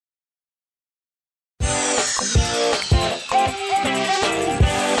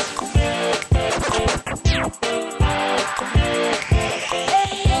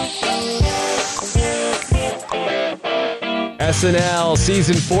SNL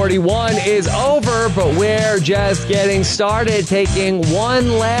season 41 is over, but we're just getting started, taking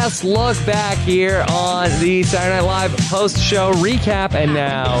one last look back here on the Saturday Night Live post-show recap. And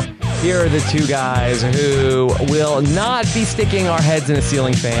now, here are the two guys who will not be sticking our heads in a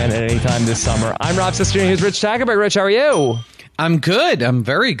ceiling fan at any time this summer. I'm Rob Cesternino. Here's Rich Tackenberg. Rich, how are you? I'm good. I'm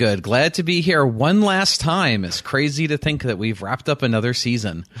very good. Glad to be here one last time. It's crazy to think that we've wrapped up another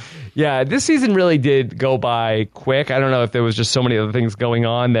season. Yeah, this season really did go by quick. I don't know if there was just so many other things going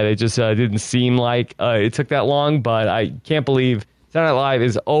on that it just didn't seem like it took that long, but I can't believe Saturday Night Live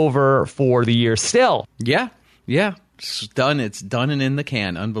is over for the year still. Yeah. It's done. It's done and in the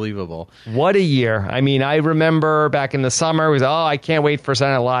can. Unbelievable. What a year. I mean, I remember back in the summer, it was, I can't wait for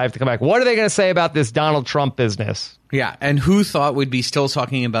Saturday Night Live to come back. What are they going to say about this Donald Trump business? Yeah, and who thought we'd be still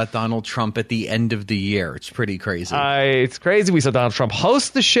talking about Donald Trump at the end of the year? It's pretty crazy. It's crazy. We saw Donald Trump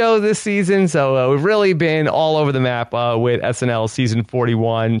host the show this season, so we've really been all over the map with SNL season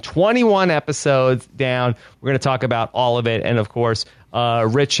 41. 21 episodes down. We're going to talk about all of it, and of course,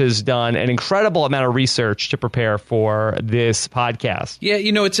 Rich has done an incredible amount of research to prepare for this podcast. Yeah,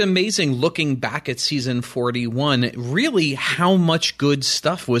 it's amazing looking back at season 41, really how much good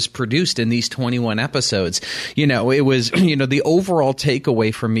stuff was produced in these 21 episodes. It was, the overall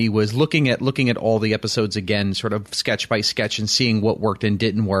takeaway for me was looking at all the episodes again, sort of sketch by sketch and seeing what worked and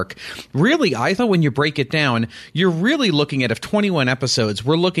didn't work. Really, I thought when you break it down, you're really looking at, of 21 episodes,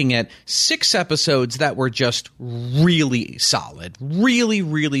 we're looking at 6 episodes that were just really solid. Really,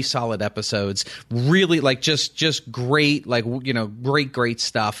 really solid episodes. Really, just great, great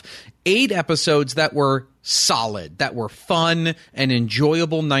stuff. 8 episodes that were solid, that were fun and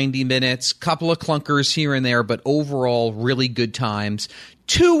enjoyable 90 minutes. Couple of clunkers here and there, but overall, really good times.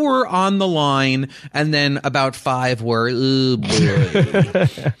 2 were on the line, and then about 5 were, oh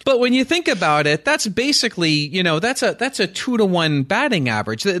boy. But when you think about it, that's basically, that's a 2-to-1 batting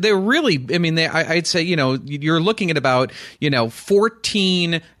average. They're really, I'd say, you're looking at about,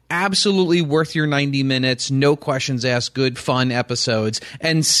 14 absolutely worth your 90 minutes, no questions asked, good, fun episodes,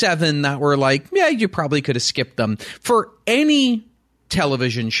 and 7 that were like, yeah, you probably could have skipped them. For any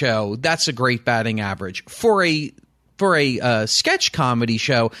television show, that's a great batting average. For a sketch comedy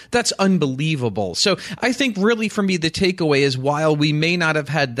show, that's unbelievable. So I think really for me, the takeaway is while we may not have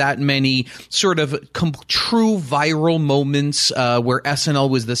had that many sort of true viral moments where SNL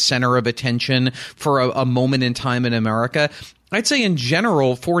was the center of attention for a moment in time in America, I'd say in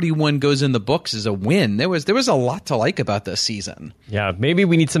general, 41 goes in the books as a win. There was a lot to like about this season. Yeah, maybe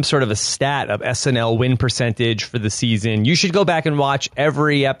we need some sort of a stat of SNL win percentage for the season. You should go back and watch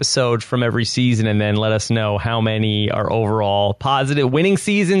every episode from every season and then let us know how many are overall positive winning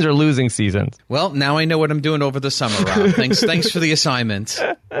seasons or losing seasons. Well, now I know what I'm doing over the summer, Rob. Thanks for the assignment.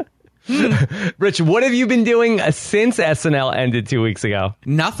 Rich, what have you been doing since SNL ended 2 weeks ago?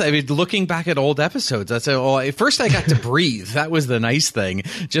 Nothing. I mean, looking back at old episodes, that's first I got to breathe. That was the nice thing.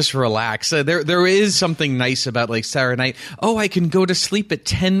 Just relax. There is something nice about like Saturday night. Oh, I can go to sleep at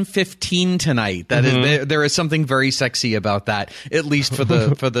 10:15 tonight. That is, there is something very sexy about that. At least for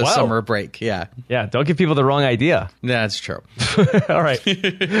the summer break. Yeah. Yeah. Don't give people the wrong idea. Yeah, that's true. All right.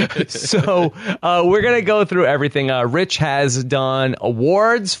 So we're gonna go through everything. Rich has done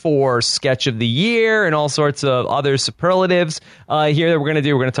awards for sketch of the year and all sorts of other superlatives here that we're going to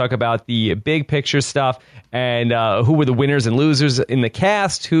do. We're going to talk about the big picture stuff and who were the winners and losers in the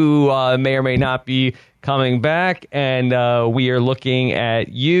cast, who may or may not be coming back. And we are looking at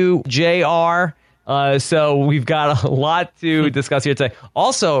you, JR. So we've got a lot to discuss here today.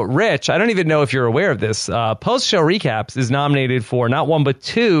 Also, Rich, I don't even know if you're aware of this. Post-show Recaps is nominated for not 1, but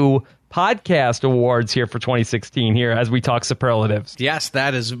 2 podcast awards here for 2016 here as we talk superlatives. Yes,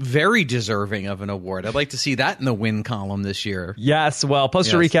 that is very deserving of an award. I'd like to see that in the win column this year. Yes, well,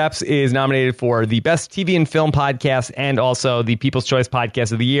 Poster Recaps is nominated for the Best TV and Film Podcast and also the People's Choice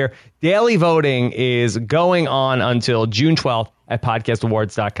Podcast of the Year. Daily voting is going on until June 12th at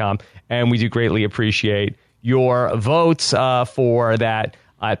podcastawards.com, and we do greatly appreciate your votes for that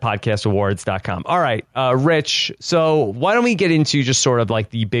at podcastawards.com. All right, Rich, so why don't we get into just sort of like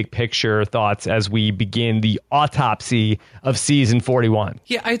the big picture thoughts as we begin the autopsy of season 41?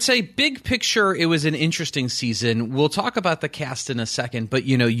 Yeah, I'd say big picture, it was an interesting season. We'll talk about the cast in a second, but,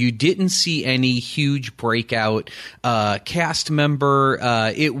 you didn't see any huge breakout cast member.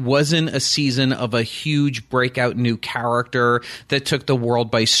 It wasn't a season of a huge breakout new character that took the world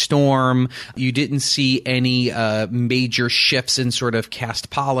by storm. You didn't see any major shifts in sort of cast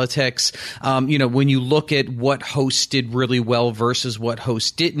politics. When you look at what hosts did really well versus what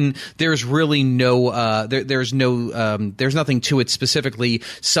hosts didn't, there's really there's nothing to it specifically.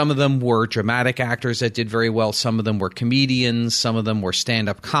 Some of them were dramatic actors that did very well. Some of them were comedians. Some of them were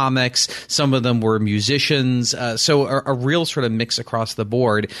stand-up comics. Some of them were musicians. So a real sort of mix across the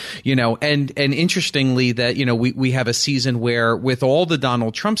board, and interestingly that, we have a season where with all the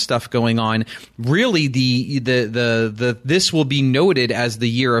Donald Trump stuff going on, really this will be noted as the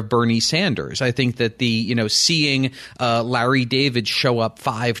year of Bernie Sanders. I think that seeing Larry David show up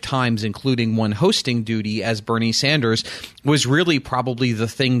 5 times, including one hosting duty as Bernie Sanders, was really probably the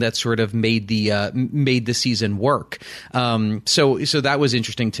thing that sort of made the season work. So that was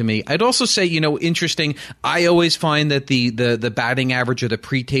interesting to me. I'd also say, interesting. I always find that the batting average of the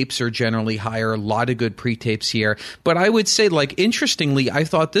pre-tapes are generally higher. A lot of good pre-tapes here, but I would say, interestingly, I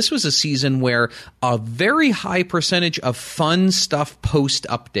thought this was a season where a very high percentage of fun stuff post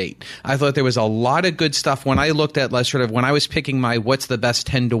update. I thought there was a lot of good stuff. When I looked at when I was picking my what's the best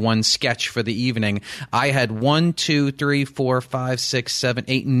 10-to-1 sketch for the evening, I had 1, 2, 3, 4, 5, 6, 7,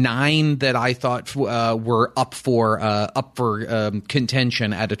 8, 9 that I thought were up for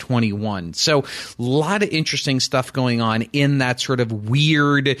contention at a 21. So a lot of interesting stuff going on in that sort of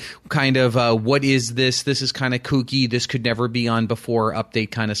weird kind of what is this? This is kind of kooky. This could never be on before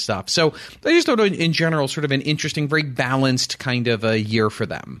update kind of stuff. So I just thought in general sort of an interesting, very balanced kind of a year for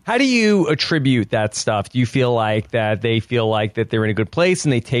them. How do you attribute that stuff? Do you feel like that they feel like that they're in a good place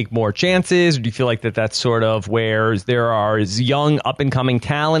and they take more chances? Or do you feel like that's sort of where there are young up-and-coming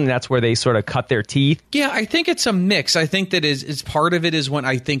talent and that's where they sort of cut their teeth? Yeah, I think it's a mix. I think that is part of it is when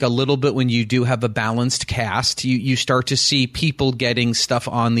I think a little bit when you do have a balanced cast, you start to see people getting stuff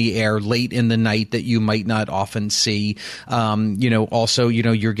on the air late in the night that you might not often see. Also,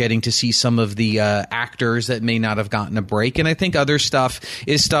 you're getting to see some of the actors that may not have gotten a break. And I think other stuff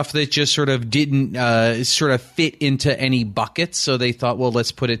is stuff that just sort of didn't sort of fit into any buckets. So they thought, well,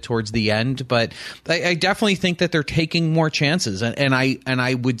 let's put it towards the end. But I definitely think that they're taking more chances. And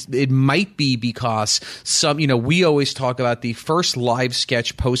I would, it might be because we always talk about the first live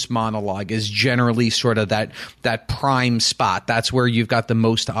sketch post monologue is generally sort of that prime spot. That's where you've got the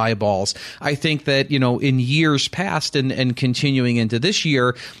most eyeballs. I think that, in years past and continuing into this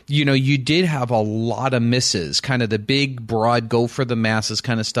year, you did have a lot of misses. Kind of the big, broad, go for the masses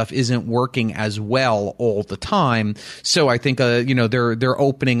kind of stuff isn't working as well all the time. So I think, they're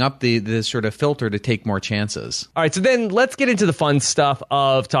opening up the sort of filter to take more chances. All right, so then let's get into the fun stuff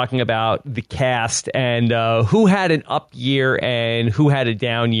of talking about the cast and who had an up year and who had a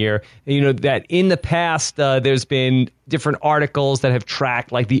down year. That in the past, there's been different articles that have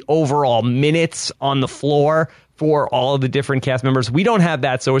tracked like the overall minutes on the floor for all of the different cast members. We don't have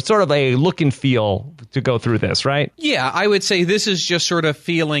that, so it's sort of a look and feel to go through this, right? Yeah, I would say this is just sort of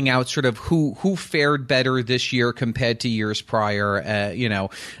feeling out sort of who fared better this year compared to years prior,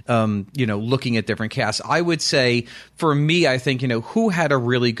 looking at different casts. I would say, for me, I think, who had a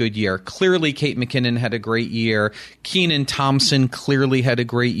really good year? Clearly, Kate McKinnon had a great year. Kenan Thompson clearly had a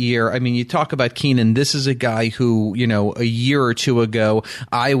great year. I mean, you talk about Kenan, this is a guy who, a year or two ago,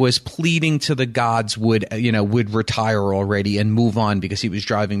 I was pleading to the gods would retire already and move on because he was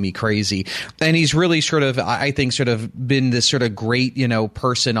driving me crazy. And he's really sort of, I think, sort of been this sort of great,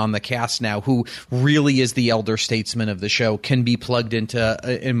 person on the cast now who really is the elder statesman of the show, can be plugged into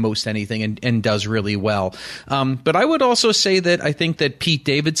in most anything and does really well. But I would also say that I think that Pete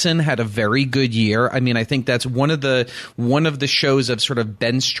Davidson had a very good year. I mean, I think that's one of the shows of sort of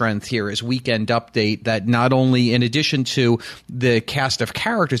bench strength here is Weekend Update, that not only in addition to the cast of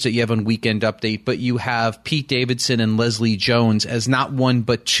characters that you have on Weekend Update, but you have Pete Davidson and Leslie Jones as not one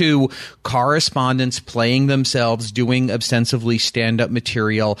but two correspondents playing themselves, doing ostensibly stand-up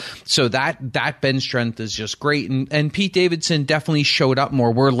material. So that bench strength is just great. And Pete Davidson definitely showed up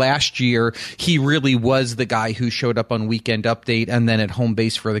more, where last year he really was the guy who showed up on Weekend Update and then at Home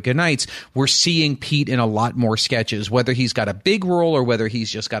Base for the Goodnights. We're seeing Pete in a lot more sketches, whether he's got a big role or whether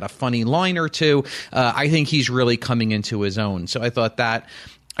he's just got a funny line or two. I think he's really coming into his own. So I thought that.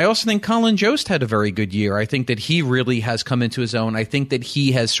 I also think Colin Jost had a very good year. I think that he really has come into his own. I think that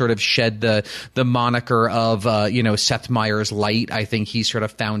he has sort of shed the moniker of Seth Meyers light. I think he's sort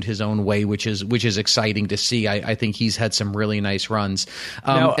of found his own way, which is exciting to see. I think he's had some really nice runs.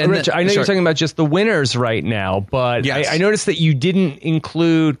 Now, Rich, I know you're talking about just the winners right now, but yes. I noticed that you didn't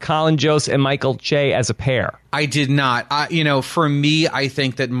include Colin Jost and Michael Che as a pair. I did not. For me, I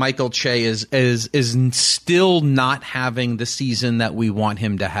think that Michael Che is still not having the season that we want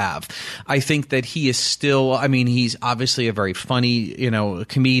him to have. I think that he is still. I mean, he's obviously a very funny,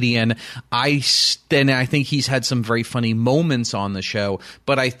 comedian. I think he's had some very funny moments on the show,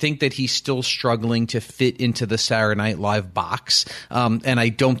 but I think that he's still struggling to fit into the Saturday Night Live box. And I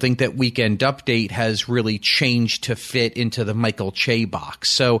don't think that Weekend Update has really changed to fit into the Michael Che box.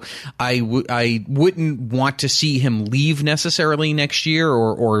 So I wouldn't want to see him leave necessarily next year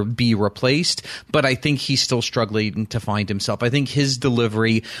or be replaced, but I think he's still struggling to find himself. I think his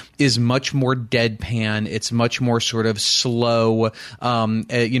delivery is much more deadpan. It's much more sort of slow.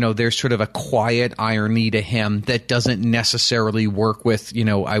 There's sort of a quiet irony to him that doesn't necessarily work with,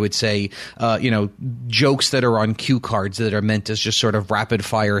 I would say, jokes that are on cue cards that are meant as just sort of rapid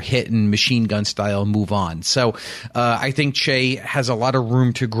fire hit and machine gun style move on. So I think Che has a lot of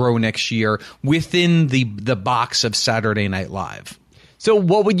room to grow next year within the box of Saturday Night Live. So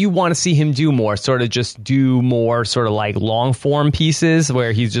what would you want to see him do more? Sort of just do more sort of like long form pieces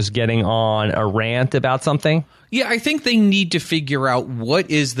where he's just getting on a rant about something? Yeah, I think they need to figure out what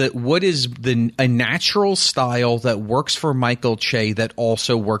is a natural style that works for Michael Che that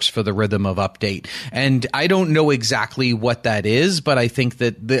also works for the rhythm of Update. And I don't know exactly what that is, but I think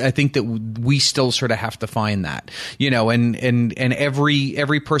that we still sort of have to find that. And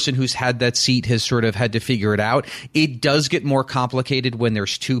every person who's had that seat has sort of had to figure it out. It does get more complicated when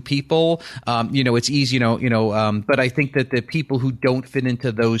there's two people. It's easy, but I think that the people who don't fit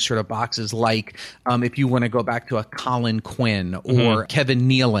into those sort of boxes, like if you want to go back to a Colin Quinn or Kevin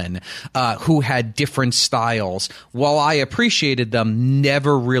Nealon, who had different styles. While I appreciated them,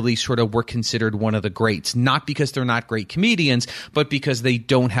 never really sort of were considered one of the greats, not because they're not great comedians, but because they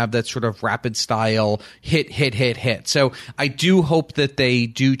don't have that sort of rapid style hit. So I do hope that they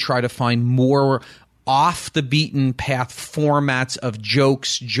do try to find more off the beaten path formats of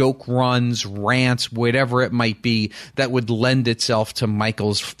jokes, joke runs, rants, whatever it might be, that would lend itself to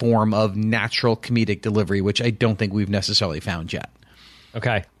Michael's form of natural comedic delivery, which I don't think we've necessarily found yet.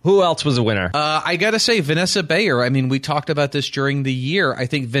 Okay. Who else was a winner? I got to say, Vanessa Bayer. I mean, we talked about this during the year. I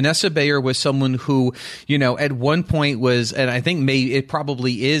think Vanessa Bayer was someone who, at one point was, and I think it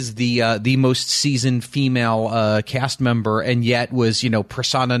probably is the most seasoned female cast member, and yet was,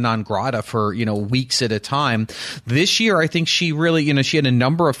 persona non grata for, weeks at a time. This year, I think she really, she had a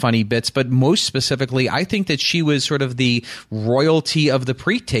number of funny bits, but most specifically, I think that she was sort of the royalty of the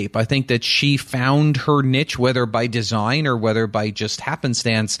pre-tape. I think that she found her niche, whether by design or whether by just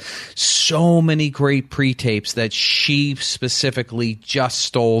happenstance. So many great pre-tapes that she specifically just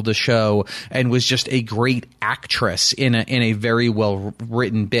stole the show and was just a great actress in a very well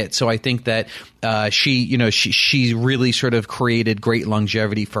written bit. So I think that she really sort of created great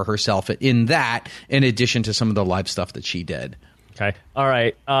longevity for herself in that, in addition to some of the live stuff that she did. Okay. All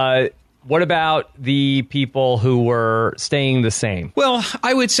right. What about the people who were staying the same? Well,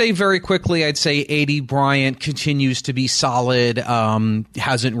 I would say very quickly, I'd say A.D. Bryant continues to be solid,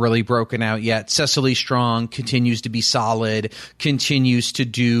 hasn't really broken out yet. Cecily Strong continues to be solid, continues to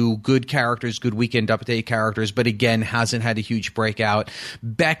do good characters, good Weekend Update characters, but again, hasn't had a huge breakout.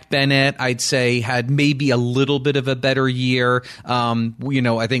 Beck Bennett, I'd say, had maybe a little bit of a better year.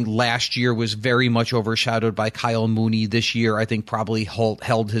 I think last year was very much overshadowed by Kyle Mooney. This year, I think probably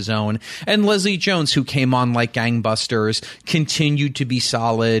held his own. And Leslie Jones, who came on like gangbusters, continued to be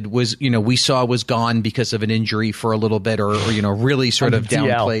solid, was gone because of an injury for a little bit, or really sort of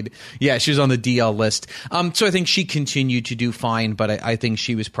downplayed. Yeah, she was on the DL list. So I think she continued to do fine, but I think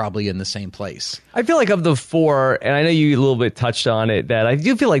she was probably in the same place. I feel like of the four, and I know you a little bit touched on it, that I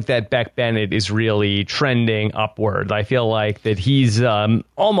do feel like that Beck Bennett is really trending upward. I feel like that he's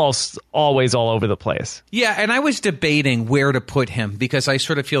almost always all over the place. Yeah, and I was debating where to put him because I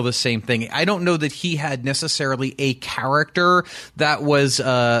sort of feel the same thing. I don't know that he had necessarily a character that was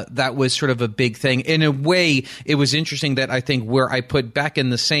sort of a big thing. In a way, it was interesting that I think where I put Beck in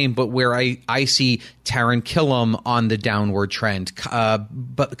the same, but where I see Taran Killam on the downward trend,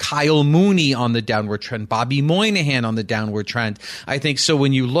 but Kyle Mooney on the downward trend, Bobby Moynihan on the downward trend. I think so.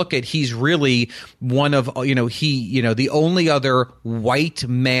 When you look at, he's really one of the only other white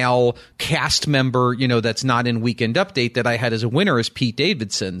male cast member that's not in Weekend Update that I had as a winner is Pete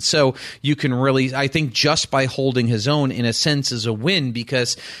Davidson. So So you can really, I think just by holding his own in a sense is a win,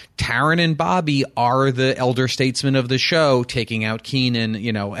 because Taryn and Bobby are the elder statesmen of the show, taking out Keenan,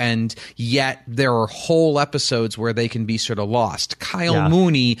 and yet there are whole episodes where they can be sort of lost. Kyle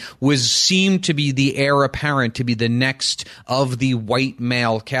Mooney seemed to be the heir apparent to be the next of the white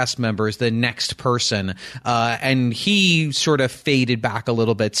male cast members, the next person. And he sort of faded back a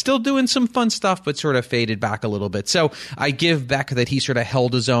little bit, still doing some fun stuff, but sort of faded back a little bit. So I give Beck that he sort of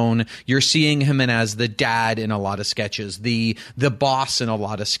held his own. You're seeing him as the dad in a lot of sketches, the boss in a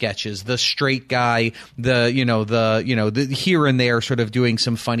lot of sketches, the straight guy, the here and there sort of doing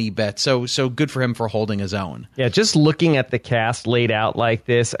some funny bits. So good for him for holding his own. Yeah, just looking at the cast laid out like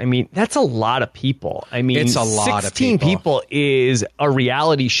this, I mean, that's a lot of people. I mean, it's a lot 16 of people is a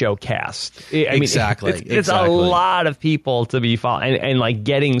reality show cast. Exactly. It's a lot of people to be following, and like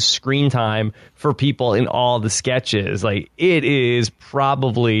getting screen time for people in all the sketches. Like, it is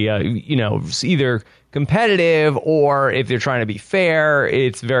probably either competitive, or if they're trying to be fair,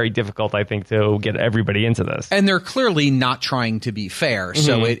 it's very difficult, I think, to get everybody into this. And they're clearly not trying to be fair.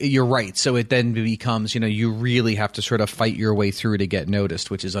 So you're right. So it then becomes, you really have to sort of fight your way through to get noticed,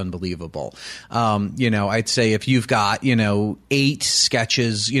 which is unbelievable. I'd say if you've got, 8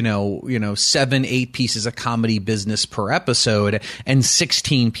 sketches, 7-8 pieces of comedy business per episode and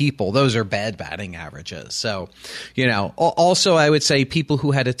 16 people, those are bad batting averages. So, also I would say people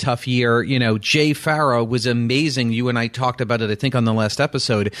who had a tough year, Jay Farrow was amazing. You and I talked about it, I think, on the last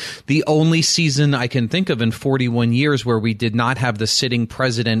episode. The only season I can think of in 41 years where we did not have the sitting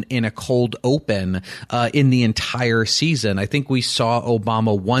president in a cold open in the entire season. I think we saw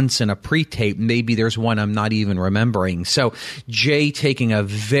Obama once in a pre-tape. Maybe there's one I'm not even remembering. So Jay taking a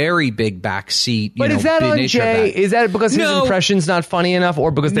very big back seat. But is that on Jay? Is that because his impression's not funny enough,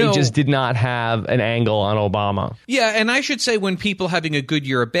 or because they just did not have an angle on Obama? Yeah, and I should say, when people having a good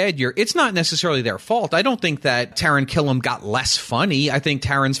year or a bad year, it's not necessarily their fault. I don't think that Taran Killam got less funny. I think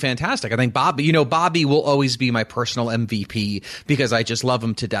Taran's fantastic. I think Bobby will always be my personal MVP because I just love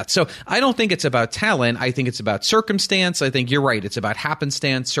him to death. So I don't think it's about talent. I think it's about circumstance. I think you're right. It's about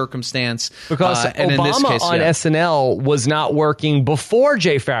happenstance, circumstance. Because Obama in this case, on SNL was not working before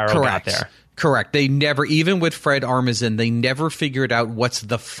Jay Farrow got there. Correct. They never, even with Fred Armisen, they never figured out what's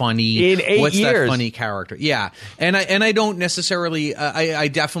the funny, that funny character. Yeah, and I don't necessarily, I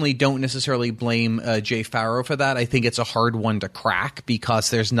definitely don't necessarily blame Jay Farrow for that. I think it's a hard one to crack because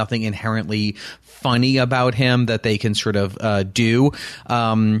there's nothing inherently funny about him that they can sort of do.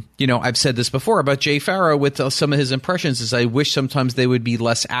 I've said this before about Jay Farrow with some of his impressions, is I wish sometimes they would be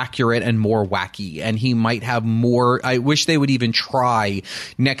less accurate and more wacky, and he might have more. I wish they would even try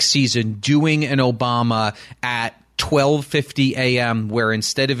next season doing an Obama at 12:50 a.m. where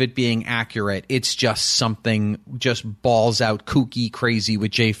instead of it being accurate, it's just something just balls out kooky crazy with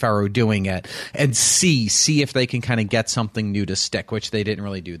Jay Farrow doing it, and see if they can kind of get something new to stick, which they didn't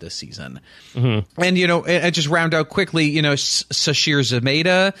really do this season. Mm-hmm. And and just round out quickly, Sashir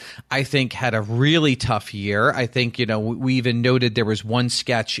Zameda, I think, had a really tough year. I think we even noted there was one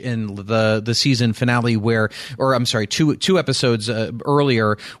sketch in the season finale two episodes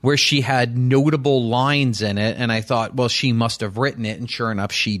earlier where she had notable lines in it, and I thought, well, she must have written it, and sure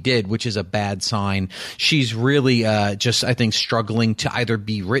enough, she did, which is a bad sign. She's really just, I think, struggling to either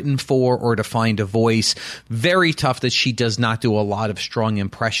be written for or to find a voice. Very tough that she does not do a lot of strong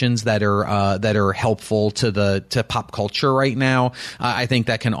impressions that are helpful to pop culture right now. I think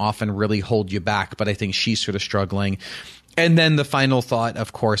that can often really hold you back, but I think she's sort of struggling. And then the final thought,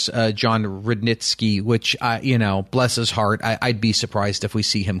 of course, John Rudnitsky, which, bless his heart, I'd be surprised if we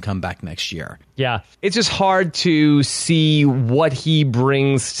see him come back next year. Yeah, it's just hard to see what he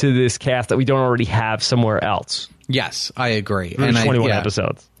brings to this cast that we don't already have somewhere else. Yes, I agree. And 21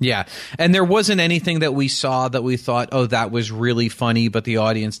 episodes. Yeah. And there wasn't anything that we saw that we thought, oh, that was really funny, but the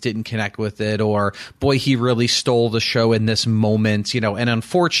audience didn't connect with it, or boy, he really stole the show in this moment, And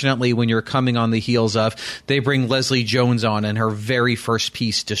unfortunately, when you're coming on the heels of, they bring Leslie Jones on and her very first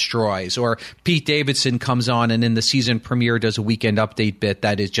piece destroys, or Pete Davidson comes on and in the season premiere does a weekend update bit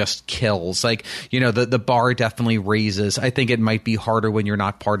that is just kills. Like, the bar definitely raises. I think it might be harder when you're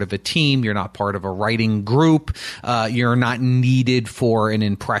not part of a team, you're not part of a writing group. You're not needed for an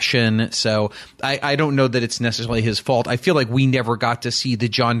impression. So I don't know that it's necessarily his fault. I feel like we never got to see the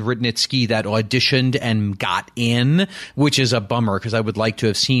John Rudnitsky that auditioned and got in, which is a bummer because I would like to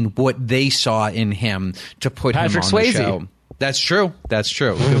have seen what they saw in him to put him on the show. That's true. That's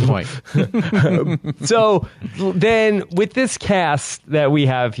true. Good point. So then with this cast that we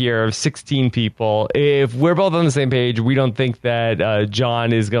have here of 16 people, if we're both on the same page, we don't think that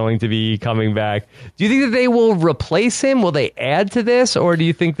John is going to be coming back. Do you think that they will replace him? Will they add to this? Or do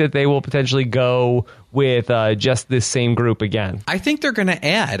you think that they will potentially go with just this same group again? I think they're going to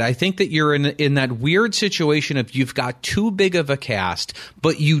add. I think that you're in that weird situation of you've got too big of a cast,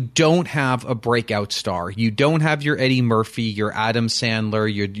 but you don't have a breakout star. You don't have your Eddie Murphy, your Adam Sandler,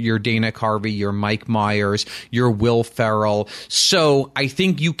 your Dana Carvey, your Mike Myers, your Will Ferrell. So I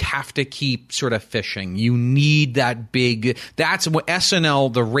think you have to keep sort of fishing. You need that big. That's what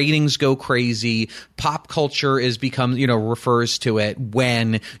SNL. The ratings go crazy. Pop culture is refers to it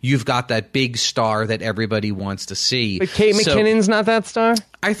when you've got that big star that everybody wants to see. But Kate McKinnon's not that star?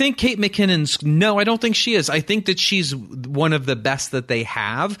 I think Kate McKinnon's, no, I don't think she is. I think that she's one of the best that they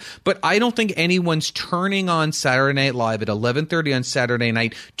have, but I don't think anyone's turning on Saturday Night Live at 11:30 on Saturday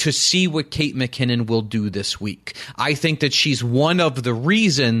night to see what Kate McKinnon will do this week. I think that she's one of the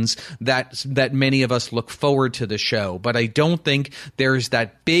reasons that many of us look forward to the show, but I don't think there's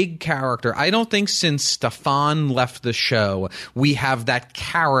that big character. I don't think since Stefan left the show, we have that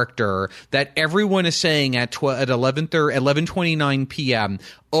character that everyone is saying at 11:29 p.m.,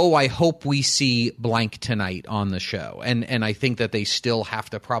 oh, I hope we see blank tonight on the show. And I think that they still have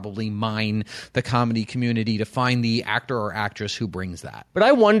to probably mine the comedy community to find the actor or actress who brings that. But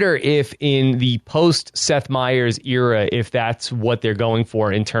I wonder if in the post-Seth Meyers era, if that's what they're going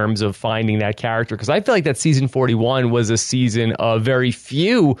for in terms of finding that character. Because I feel like that season 41 was a season of very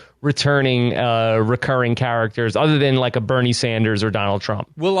few returning recurring characters other than like a Bernie Sanders or Donald Trump.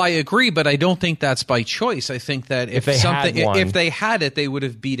 Well, I agree, but I don't think that's by choice. I think that if they had it, they would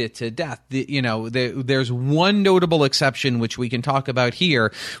have beat it to death. There's one notable exception which we can talk about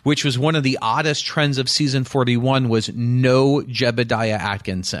here, which was one of the oddest trends of season 41 was no Jebediah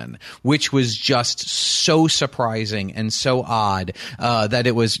Atkinson, which was just so surprising and so odd that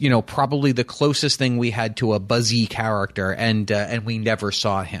it was probably the closest thing we had to a Buzzy character, and we never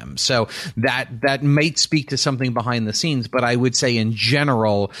saw him. So that might speak to something behind the scenes, but I would say in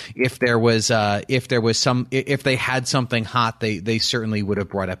general, if they had something hot, they certainly would have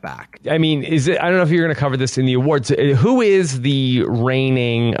brought it back. I mean, I don't know if you're going to cover this in the awards. Who is the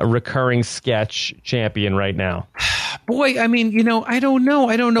reigning recurring sketch champion right now? Boy, I mean, I don't know.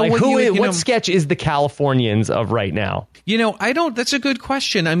 I don't know what sketch is the Californians of right now? That's a good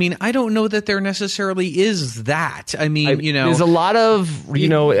question. I mean, I don't know that there necessarily is that. I mean, there's a lot of,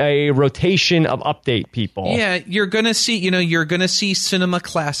 a rotation of update people. Yeah, you're going to see cinema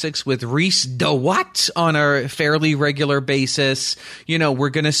classics with Reese DeWatt on a fairly regular basis. We're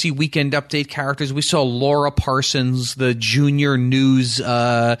going to see weekend update characters. We saw Laura Parsons, the junior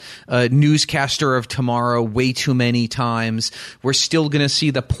newscaster of tomorrow, way too many times. We're still going to see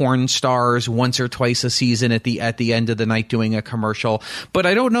the porn stars once or twice a season at the end of the night doing a commercial. But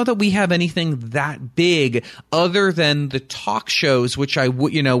I don't know that we have anything that big other than the talk shows, which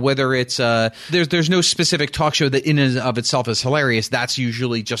whether it's there's no specific talk show that in and of itself is hilarious. That's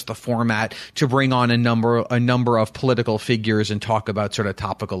usually just the format to bring on a number of political figures and talk about sort of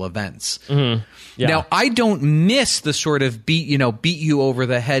topical events. Mm-hmm. Yeah. Now, I don't miss the sort of beat you over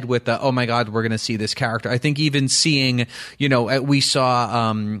the head with the, oh my God, we're going to see this character. I think even seeing, we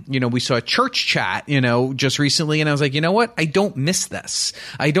saw Church Chat, just recently, and I was like, you know what? I don't miss this.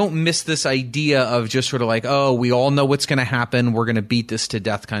 I don't miss this idea of just sort of like, oh, we all know what's going to happen. We're going to beat this to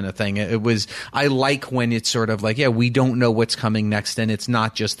death kind of thing. I like when it's sort of like, yeah, we don't know what's coming next, and it's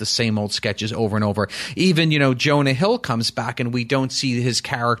not just the same old sketches over and over. Even, Jonah Hill comes back and we don't see his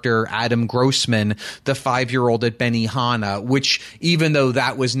character, Adam Grossman, the 5-year-old at Benihana, which even though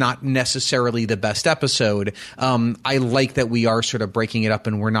that was not necessarily the best episode, I like that we are sort of breaking it up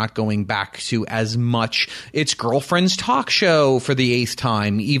and we're not going back to as much. It's Girlfriend's Talk Show for the 8th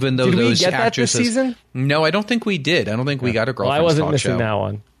time, even though those actresses. Did we get that this season? No, I don't think we did. I don't think we got a Girlfriend's Talk show. I wasn't missing that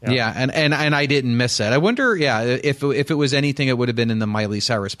one. Yeah, and I didn't miss it. I wonder, if it was anything, it would have been in the Miley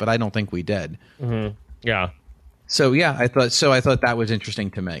Cyrus, but I don't think we did. Mm-hmm. Yeah. So I thought that was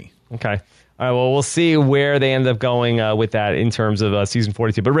interesting to me. Okay. All right, well, we'll see where they end up going with that in terms of season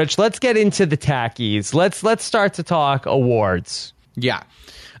 42. But Rich, let's get into the tackies. Let's start to talk awards. Yeah.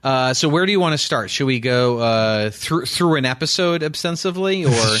 So where do you want to start? Should we go through an episode extensively,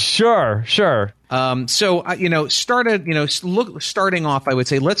 or Sure. Starting off, I would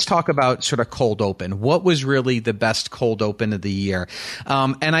say let's talk about sort of cold open. What was really the best cold open of the year?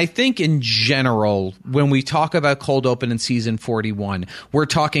 And I think in general, when we talk about cold open in season 41, we're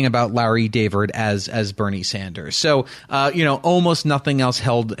talking about Larry David as Bernie Sanders. So, almost nothing else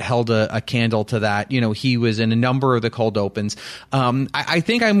held a candle to that. He was in a number of the cold opens. I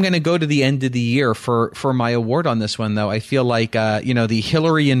think I'm going to go to the end of the year for my award on this one, though. I feel like, the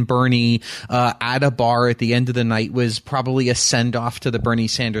Hillary and Bernie at a bar at the end of the night was probably a send-off to the Bernie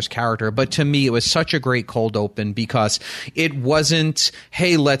Sanders character. But to me, it was such a great cold open because it wasn't,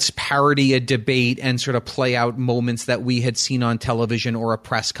 hey, let's parody a debate and sort of play out moments that we had seen on television or a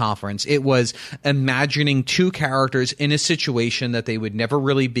press conference. It was imagining two characters in a situation that they would never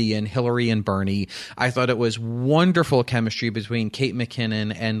really be in, Hillary and Bernie. I thought it was wonderful chemistry between Kate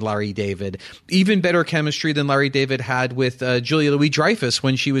McKinnon and Larry David. Even better chemistry than Larry David had with Julia Louis-Dreyfus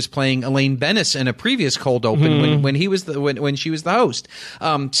when she was playing Elaine Bennis in a previous cold open when she was the host.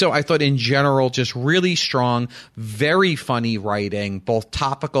 So I thought in general, just really strong, very funny writing, both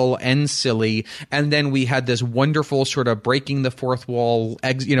topical and silly. And then we had this wonderful sort of breaking the fourth wall,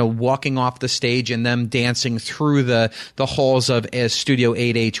 walking off the stage and them dancing through the halls of Studio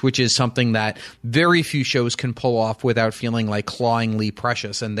 8H, which is something that very few shows can pull off without feeling like clawingly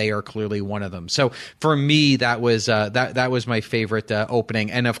precious, and they are clearly one of them. So for me, that was my favorite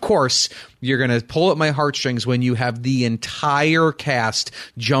opening. And of course, you're going to pull at my heartstrings when you have the entire cast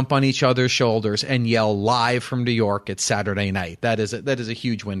jump on each other's shoulders and yell live from New York at Saturday night. That is a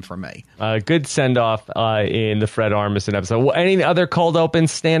huge win for me. Good send off in the Fred Armisen episode. Any other cold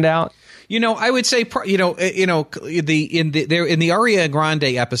opens stand out? I would say, in the Aria Grande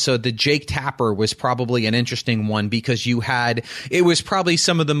episode, the Jake Tapper was probably an interesting one because it was probably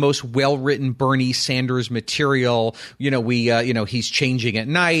some of the most well-written Bernie Sanders material. He's changing at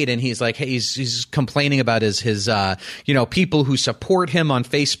night and he's like, hey, he's complaining about his people who support him on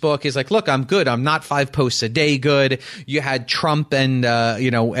Facebook. He's like, look, I'm good. I'm not 5 posts a day good. You had Trump and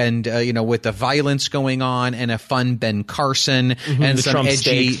with the violence going on and a fun Ben Carson and some Trump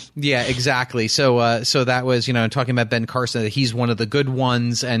edgy. steak. Yeah, exactly. So that was, talking about Ben Carson, that he's one of the good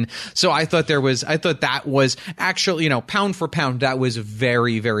ones. And so I thought that was actually, pound for pound, that was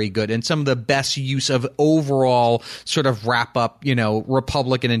very, very good. And some of the best use of overall sort of wrap up,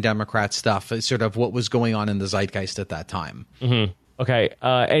 Republican and Democrat stuff is sort of what was going on in the zeitgeist at that time. Mm-hmm. Okay.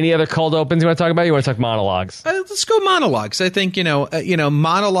 Any other cold opens you want to talk about? You want to talk monologues? Let's go monologues. I think,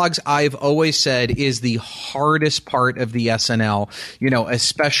 monologues I've always said is the hardest part of the SNL,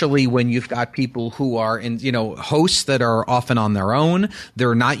 especially when you've got people who are hosts that are often on their own.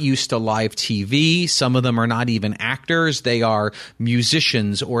 They're not used to live TV. Some of them are not even actors. They are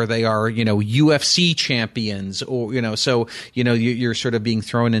musicians or they are, UFC champions or, you're sort of being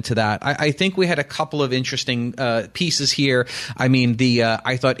thrown into that. I think we had a couple of interesting pieces here. I mean,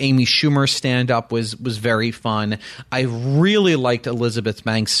 I thought Amy Schumer's stand-up was very fun. I really liked Elizabeth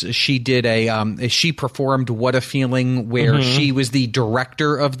Banks. She did she performed What a Feeling, where she was the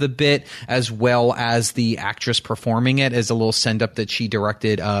director of the bit as well as the actress performing it, as a little send-up that she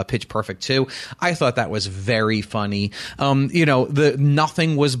directed Pitch Perfect 2. I thought that was very funny.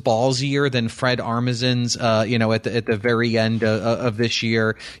 Nothing was ballsier than Fred Armisen's, at the very end of this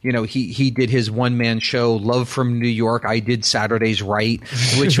year. He did his one-man show, Love from New York. I did Saturday's Right,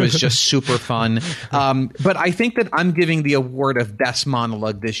 which was just super fun. But I think that I'm giving the award of best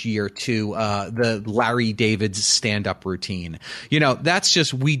monologue this year to the Larry David's stand-up routine. That's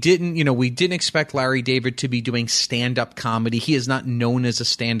just, we didn't expect Larry David to be doing stand-up comedy. He is not known as a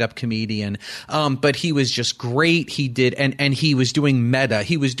stand-up comedian, but he was just great. He did, and he was doing meta.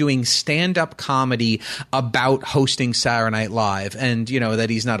 He was doing stand-up comedy about hosting Saturday Night Live, and that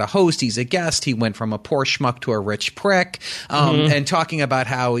he's not a host, he's a guest. He went from a poor schmuck to a rich prick. And talking about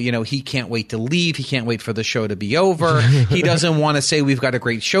how, he can't wait to leave. He can't wait for the show to be over. He doesn't want to say, we've got a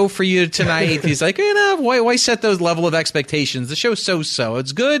great show for you tonight. He's like, why set those level of expectations? The show's so-so.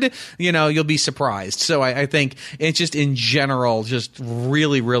 It's good. You'll be surprised. So I think it's just in general, just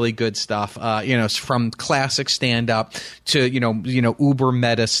really, really good stuff. From classic stand-up to, uber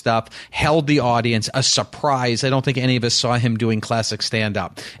meta stuff, held the audience, a surprise. I don't think any of us saw him doing classic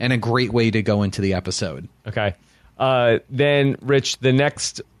stand-up, and a great way to go into the episode. Okay. Then, Rich, the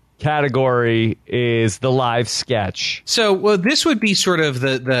next category is the live sketch. So, well, this would be sort of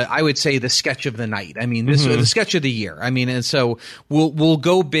the I would say the sketch of the night. I mean, this the sketch of the year. I mean, and so we'll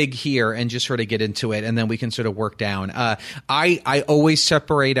go big here and just sort of get into it, and then we can sort of work down. I always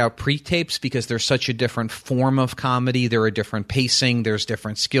separate out pre-tapes because there's such a different form of comedy. There are different pacing. There's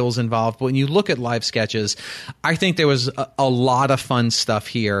different skills involved. But when you look at live sketches, I think there was a lot of fun stuff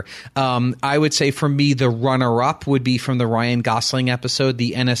here. I would say for me, the runner-up would be from the Ryan Gosling episode,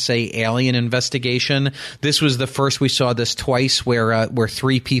 the NSA alien investigation. This was the first we saw this twice, where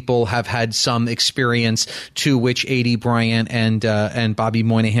three people have had some experience, to which A.D. Bryant and Bobby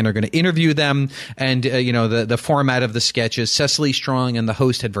Moynihan are going to interview them. And the format of the sketch is Cecily Strong and the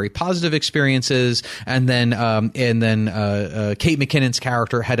host had very positive experiences, and then Kate McKinnon's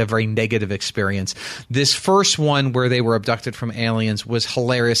character had a very negative experience. This first one, where they were abducted from aliens, was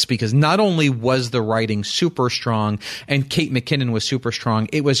hilarious because not only was the writing super strong and Kate McKinnon was super strong,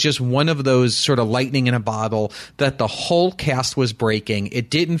 it was just one of those sort of lightning in a bottle that the whole cast was breaking. It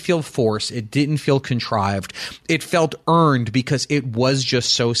didn't feel forced. It didn't feel contrived. It felt earned because it was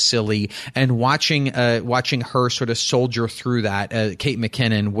just so silly. And watching her sort of soldier through that, Kate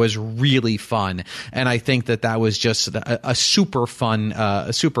McKinnon, was really fun. And I think that was just a super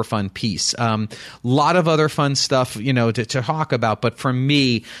fun piece. Lot of other fun stuff, to talk about. But for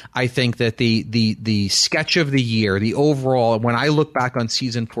me, I think that the sketch of the year, the overall, when I look back on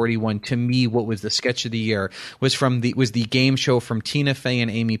season 41, to me, what was the sketch of the year was the game show from Tina Fey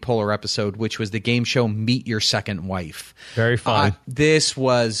and Amy Poehler episode, which was the game show Meet Your Second Wife. Very fun. This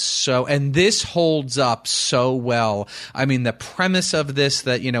was and this holds up so well. I mean, the premise of this,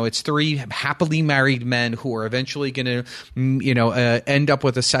 that, it's three happily married men who are eventually going to, end up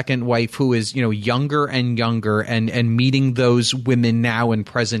with a second wife who is, younger and younger, and meeting those women now in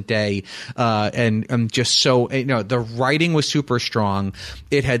present day. And just so, the writing was super strong.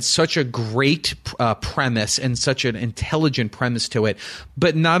 It had such a great premise and such an intelligent premise to it.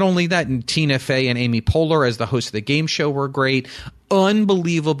 But not only that, and Tina Fey and Amy Poehler as the host of the game show were great.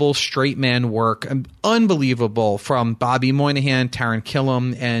 Unbelievable straight man work, unbelievable from Bobby Moynihan, Taran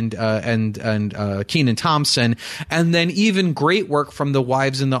Killam, and Kenan Thompson, and then even great work from the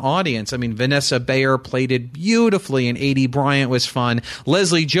wives in the audience. I mean, Vanessa Bayer played it beautifully, and A.D. Bryant was fun.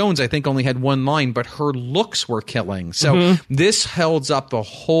 Leslie Jones, I think, only had one line, but her looks were killing. So this holds up the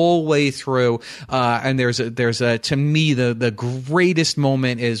whole way through. And there's a to me the greatest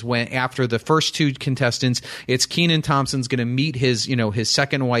moment is when, after the first two contestants, it's Kenan Thompson's going to meet his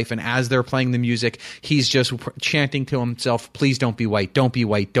second wife, and as they're playing the music, he's just chanting to himself, "Please don't be white, don't be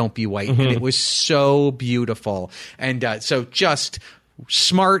white, don't be white." And it was so beautiful. And so just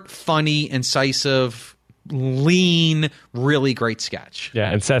smart, funny, incisive, lean, really great sketch.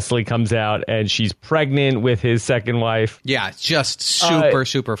 Yeah, and Cecily comes out and she's pregnant with his second wife. Yeah, just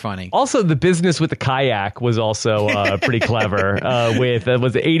super funny. Also, the business with the kayak was also pretty clever.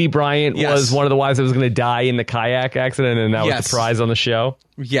 Was A.D. Bryant was one of the wives that was going to die in the kayak accident, and that was the prize on the show.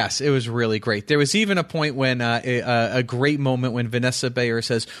 Yes, it was really great. There was even a point when a great moment when Vanessa Bayer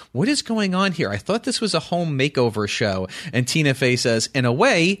says, "What is going on here? I thought this was a home makeover show." And Tina Fey says, "In a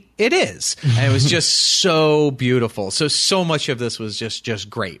way, it is." And it was just so beautiful. So much of this was just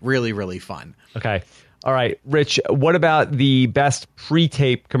great. Really, really fun. Okay. All right. Rich, what about the best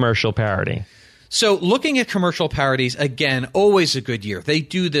pre-tape commercial parody? So looking at commercial parodies, again, always a good year. They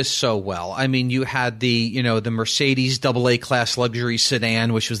do this so well. I mean, you had the Mercedes AA class luxury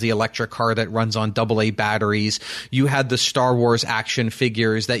sedan, which was the electric car that runs on AA batteries. You had the Star Wars action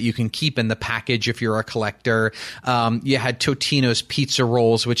figures that you can keep in the package if you're a collector. You had Totino's pizza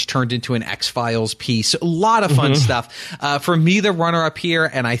rolls, which turned into an X-Files piece. A lot of fun stuff. For me, the runner-up here,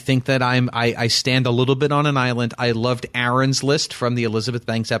 and I think that I stand a little bit on an island. I loved Aaron's List from the Elizabeth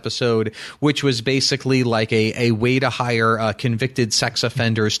Banks episode, which was basically like a way to hire convicted sex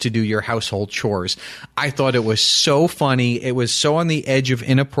offenders to do your household chores. I thought it was so funny. It was so on the edge of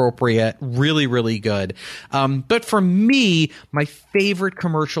inappropriate. Really, really good. But for me, my favorite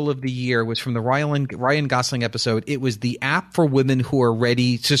commercial of the year was from the Ryan Gosling episode. It was the app for women who are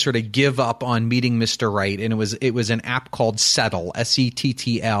ready to sort of give up on meeting Mr. Right. And it was an app called Settle,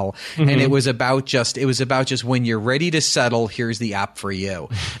 SETTL. And it was about just when you're ready to settle, here's the app for you.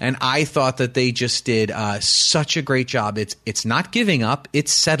 And I thought that they just did such a great job. It's not giving up,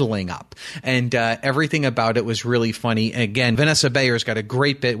 it's settling up. And everything about it was really funny. Again, Vanessa Bayer's got a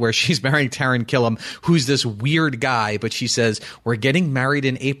great bit where she's marrying Taran Killam, who's this weird guy, but she says, "We're getting married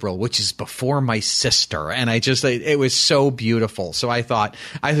in April, which is before my sister." And it was so beautiful. So I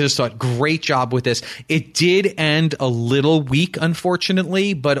just thought great job with this. It did end a little weak,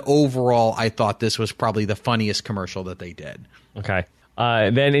 unfortunately, but overall I thought this was probably the funniest commercial that they did. Okay.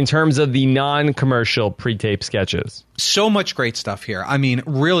 Then in terms of the non-commercial pre-tape sketches. So much great stuff here. I mean,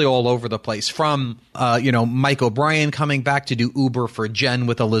 really all over the place. From, Mike O'Brien coming back to do Uber for Jen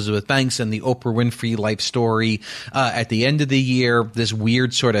with Elizabeth Banks and the Oprah Winfrey life story at the end of the year. This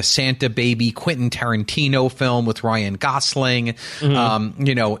weird sort of Santa baby Quentin Tarantino film with Ryan Gosling.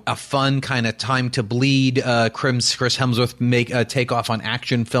 A fun kind of Time to Bleed. Chris Hemsworth take off on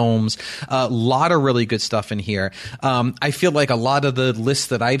action films. A lot of really good stuff in here. I feel like a lot of the lists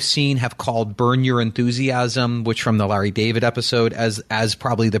that I've seen have called Burn Your Enthusiasm, which from the Larry David episode as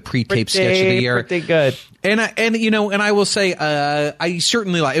probably the pre-tape sketch of the year. Pretty good. And I will say, I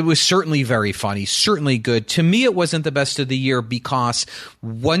certainly it was certainly very funny, certainly good. To me, it wasn't the best of the year because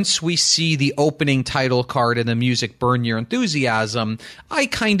once we see the opening title card and the music "Burn Your Enthusiasm," I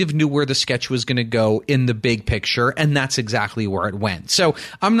kind of knew where the sketch was going to go in the big picture, and that's exactly where it went. So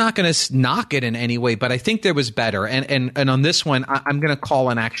I'm not going to knock it in any way, but I think there was better. And on this one, I'm going to call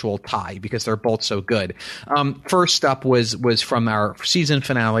an actual tie because they're both so good. First up was from our season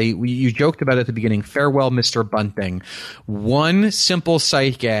finale. You joked about it at the beginning. Farewell, Mr. Bunting. One simple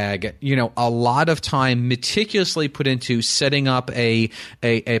sight gag, a lot of time meticulously put into setting up a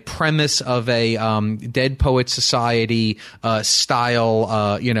premise of a Dead Poets Society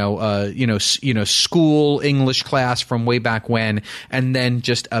style, school English class from way back when, and then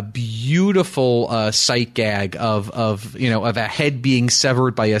just a beautiful sight gag of a head being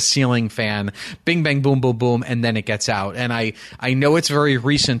severed by a ceiling fan. Bing, bang, boom, boom, boom, and then it gets out. And I know it's very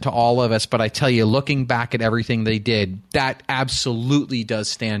recent to all of us, but I tell you, looking back at everything they did, that absolutely does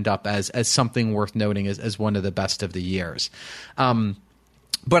stand up as something worth noting as one of the best of the years.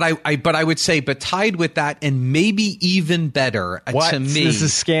 But I would say, but tied with that, and maybe even better to me. This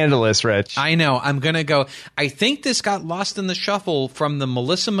is scandalous, Rich. I know. I'm gonna go. I think this got lost in the shuffle from the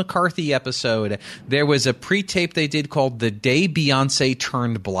Melissa McCarthy episode. There was a pre-tape they did called "The Day Beyonce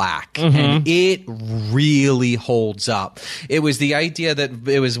Turned Black," and it really holds up. It was the idea that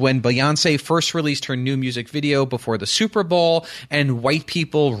it was when Beyonce first released her new music video before the Super Bowl, and white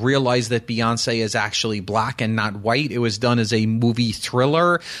people realized that Beyonce is actually black and not white. It was done as a movie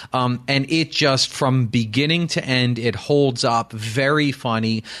thriller. And it just, from beginning to end, it holds up. Very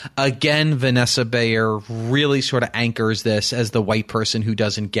funny. Again, Vanessa Bayer really sort of anchors this as the white person who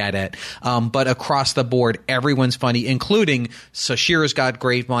doesn't get it. But across the board, everyone's funny, including Sashira's got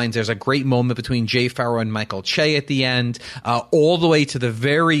great lines. There's a great moment between Jay Farrow and Michael Che at the end, all the way to the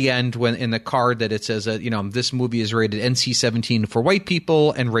very end when in the card that it says that, this movie is rated NC-17 for white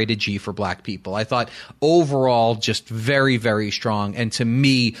people and rated G for black people. I thought overall just very, very strong. And to me,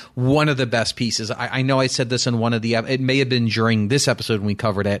 one of the best pieces. I know I said this in one of the, it may have been during this episode when we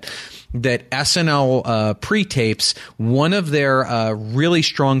covered it, that SNL pre-tapes, one of their really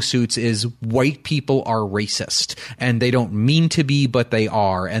strong suits is white people are racist, and they don't mean to be, but they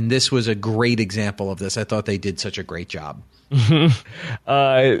are. And this was a great example of this. I thought they did such a great job.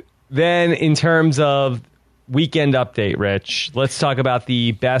 Then in terms of Weekend Update, Rich, let's talk about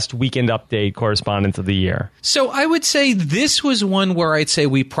the best Weekend Update correspondence of the year. So I would say this was one where I'd say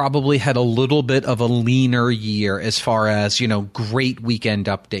we probably had a little bit of a leaner year as far as, great Weekend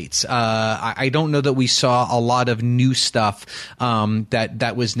Updates. I don't know that we saw a lot of new stuff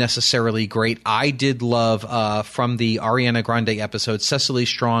that was necessarily great. I did love from the Ariana Grande episode, Cecily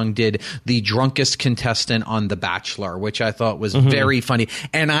Strong did the drunkest contestant on The Bachelor, which I thought was very funny.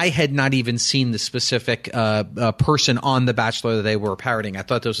 And I had not even seen the specific person on The Bachelor that they were parroting. I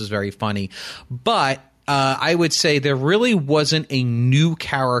thought this was very funny. But I would say there really wasn't a new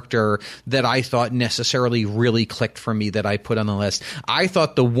character that I thought necessarily really clicked for me that I put on the list. I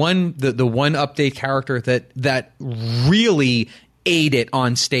thought the one update character that really ate it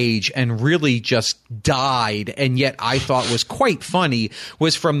on stage and really just died, and yet I thought was quite funny,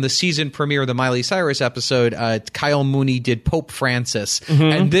 was from the season premiere of the Miley Cyrus episode. Kyle Mooney did Pope Francis,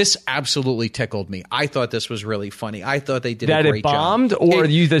 and this absolutely tickled me. I thought this was really funny. I thought they did a great job. That it bombed, or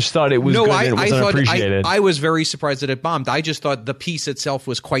you just thought it was good and it was unappreciated? I was very surprised that it bombed. I just thought the piece itself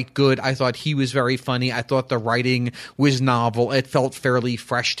was quite good. I thought he was very funny. I thought the writing was novel. It felt fairly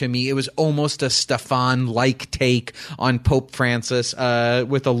fresh to me. It was almost a Stefan-like take on Pope Francis.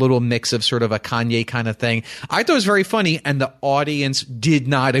 With a little mix of sort of a Kanye kind of thing. I thought it was very funny, and the audience did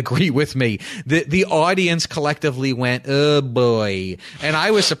not agree with me. The audience collectively went, oh boy. And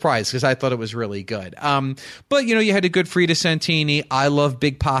I was surprised because I thought it was really good. But, you had a good Frida Santini. I love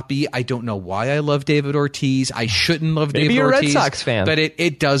Big Papi. I don't know why I love David Ortiz. I shouldn't love David Ortiz. Maybe you're a Red Sox fan. But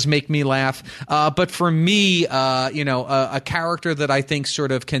it does make me laugh. But for me, a character that I think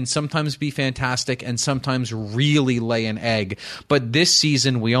sort of can sometimes be fantastic and sometimes really lay an egg But this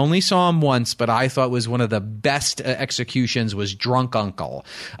season, we only saw him once, but I thought was one of the best executions was Drunk Uncle.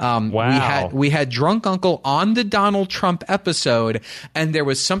 Wow. We had Drunk Uncle on the Donald Trump episode, and there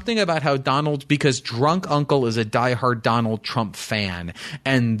was something about how because Drunk Uncle is a diehard Donald Trump fan,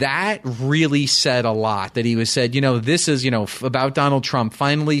 and that really said a lot, that he said, this is, about Donald Trump.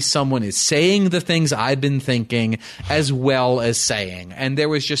 Finally, someone is saying the things I've been thinking as well as saying. And there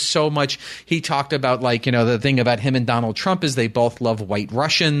was just so much. He talked about, the thing about him and Donald Trump is they both love white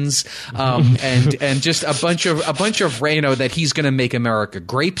Russians, and just a bunch of that he's going to make America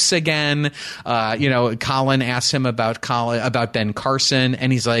grapes again. Colin asked him about Ben Carson,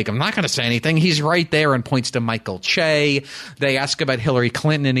 and he's like, I'm not going to say anything. He's right there, and points to Michael Che. They ask about Hillary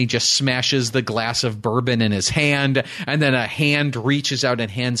Clinton, and he just smashes the glass of bourbon in his hand, and then a hand reaches out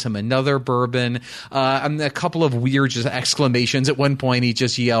and hands him another bourbon. And a couple of weird just exclamations. At one point, he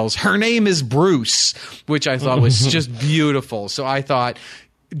just yells, "Her name is Bruce," which I thought was just beautiful. So I thought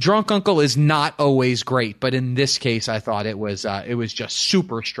Drunk Uncle is not always great, but in this case, I thought it was just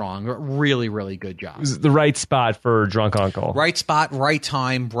super strong. Really, really good job. It was the right spot for Drunk Uncle. Right spot, right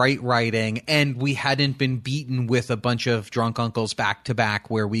time, right writing, and we hadn't been beaten with a bunch of Drunk Uncles back to back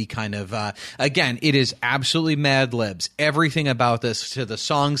where we kind of again, it is absolutely Mad Libs. Everything about this, to the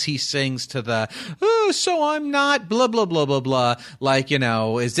songs he sings, to the so I'm not blah blah blah blah blah.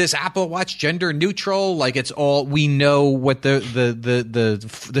 Is this Apple Watch gender neutral? It's all, we know what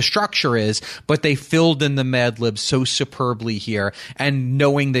the structure is, but they filled in the Mad Libs so superbly here. And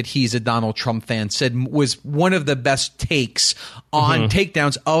knowing that he's a Donald Trump fan was one of the best takes on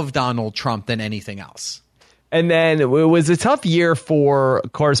takedowns of Donald Trump than anything else. And then it was a tough year for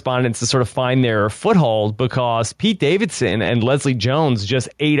correspondents to sort of find their foothold because Pete Davidson and Leslie Jones just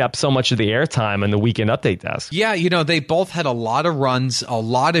ate up so much of the airtime on the Weekend Update desk. Yeah, they both had a lot of runs, a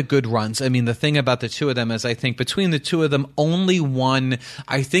lot of good runs. I mean, the thing about the two of them is I think between the two of them, maybe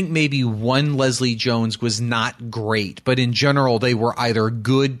one Leslie Jones was not great. But in general, they were either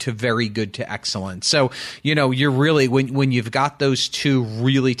good to very good to excellent. So, you're really, when you've got those two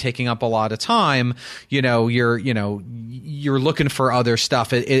really taking up a lot of time, you're looking for other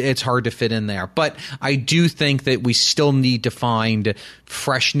stuff. It's hard to fit in there. But I do think that we still need to find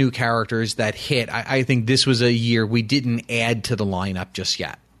fresh new characters that hit. I think this was a year we didn't add to the lineup just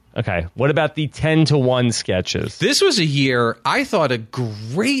yet. Okay. What about the 10-to-1 sketches? This was a year, I thought, a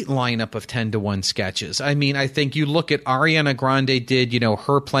great lineup of 10-to-1 sketches. I mean, I think you look at Ariana Grande did,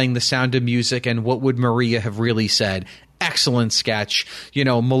 her playing The Sound of Music and What Would Maria Have Really Said? Excellent sketch.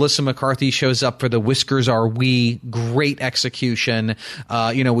 Melissa McCarthy shows up for The Whiskers Are We. Great execution.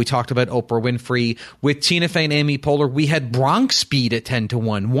 We talked about Oprah Winfrey. With Tina Fey and Amy Poehler, we had Bronx Speed at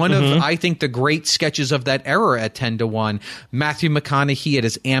 10-to-1. One of, I think, the great sketches of that era at 10-to-1. Matthew McConaughey at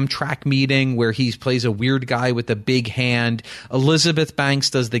his Amtrak meeting where he plays a weird guy with a big hand. Elizabeth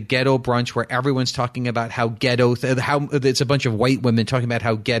Banks does the Ghetto Brunch where everyone's talking about how it's a bunch of white women talking about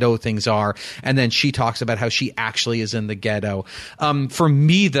how ghetto things are. And then she talks about how she actually is in the ghetto. For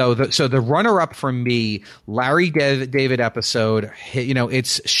me, though, so the runner-up for me, Larry David episode,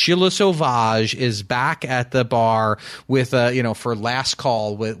 it's Sheila Sauvage is back at the bar with, for Last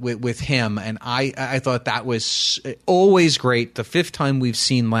Call with him. And I thought that was always great. The fifth time we've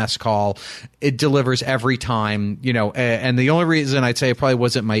seen Last Call, it delivers every time, and the only reason I'd say it probably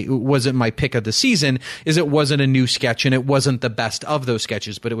wasn't my pick of the season is it wasn't a new sketch and it wasn't the best of those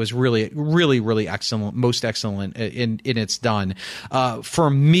sketches, but it was really, really, really excellent, most excellent in its done. For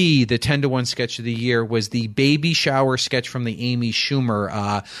me, the 10-to-1 sketch of the year was the baby shower sketch from the Amy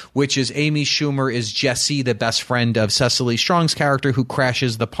Schumer, which is Amy Schumer is Jessie, the best friend of Cecily Strong's character who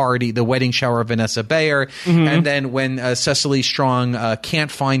crashes the wedding shower of Vanessa Bayer. And then when Cecily Strong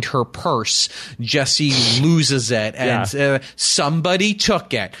can't find her purse, Jessie loses it and somebody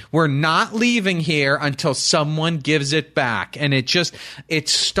took it. We're not leaving here until someone gives it back. And it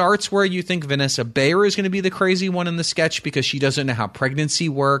starts where you think Vanessa Bayer is going to be the crazy one in the sketch because she doesn't know how pregnancy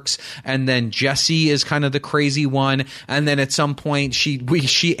works, and then Jessie is kind of the crazy one, and then at some point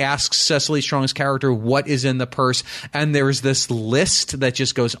she asks Cecily Strong's character what is in the purse, and there's this list that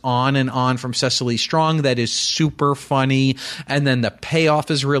just goes on and on from Cecily Strong that is super funny, and then the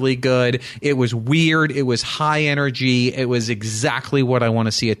payoff is really good. It was weird, it was high energy, it was exactly what I want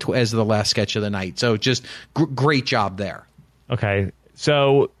to see as the last sketch of the night. So just great job there. Okay,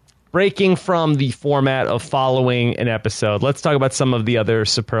 so breaking from the format of following an episode, let's talk about some of the other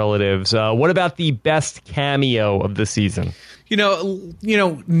superlatives. What about the best cameo of the season?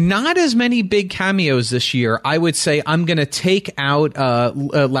 Not as many big cameos this year. I would say I'm going to take out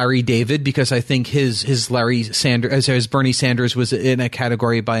Larry David because I think his Larry Sanders, as Bernie Sanders, was in a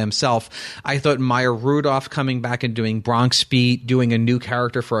category by himself. I thought Maya Rudolph coming back and doing Bronx Beat, doing a new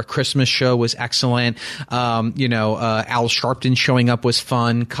character for a Christmas show was excellent. Al Sharpton showing up was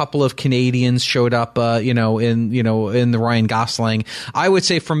fun. Couple of Canadians showed up, in the Ryan Gosling. I would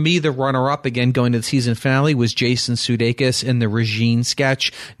say for me, the runner-up again going to the season finale was Jason Sudeikis in the Regine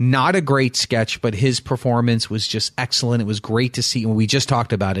sketch. Not a great sketch, but his performance was just excellent. It was great to see, and we just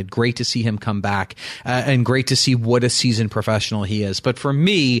talked about it, great to see him come back, and great to see what a seasoned professional he is. But for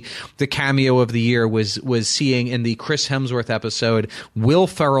me, the cameo of the year was seeing in the Chris Hemsworth episode, Will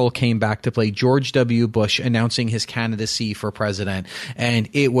Ferrell came back to play George W. Bush announcing his candidacy for president. And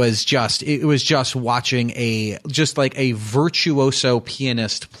it was just watching a virtuoso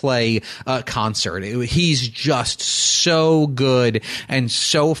pianist play a concert. He's just so good and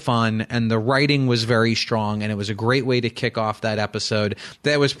so fun, and the writing was very strong, and it was a great way to kick off that episode.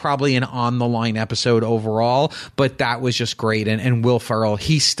 That was probably an on-the-line episode overall, but that was just great. And Will Ferrell,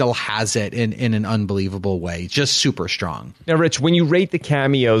 he still has it in an unbelievable way. Just super strong. Now, Rich, when you rate the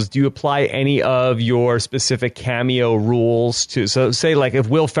cameos, do you apply any of your specific cameo rules to? So say like if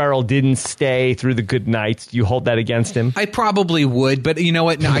Will Ferrell didn't stay through the good nights, do you hold that against him? I probably would, but you know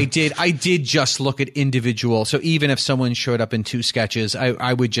what? No, I did just look at individual. So even if someone showed up in two sketches,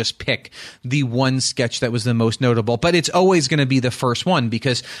 I would just pick the one sketch that was the most notable. But it's always going to be the first one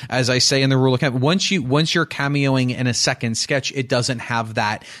because, as I say in the rule of cameo, once you're cameoing in a second sketch, it doesn't have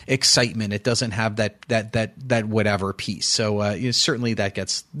that excitement. It doesn't have that whatever piece. So certainly that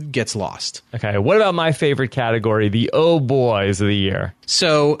gets lost. Okay, what about my favorite category, the Oh Boys of the year?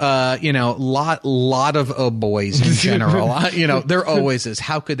 So lot of Oh Boys in general. There always is.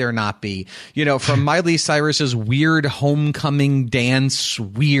 How could there not be? From Miley Cyrus's weird homecoming dance,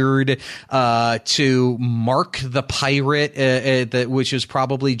 to Mark the Pirate, which is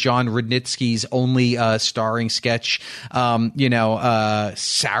probably John Rudnitsky's only starring sketch.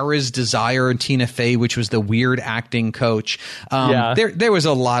 Sarah's Desire and Tina Fey, which was the weird acting coach. There was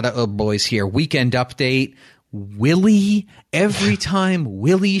a lot of Oh Boys here. Weekend Update. Willie, every time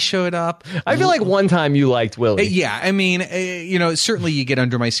Willie showed up. I feel like one time you liked Willie. Yeah, I mean, certainly you get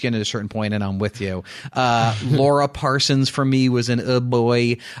under my skin at a certain point, and I'm with you. Laura Parsons for me was an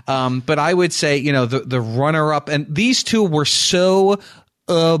boy. But I would say, the runner-up, and these two were so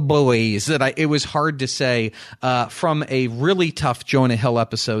boys that it was hard to say. From a really tough Jonah Hill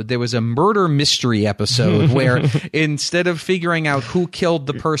episode, there was a murder mystery episode where instead of figuring out who killed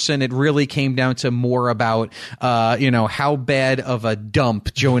the person, it really came down to more about how bad of a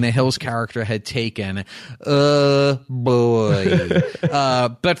dump Jonah Hill's character had taken. Boy.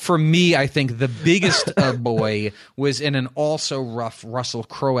 But for me, I think the biggest boy was in an also rough Russell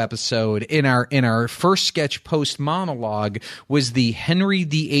Crowe episode. In our first sketch post monologue was the Henry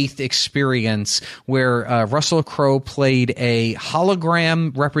VIII experience, where Russell Crowe played a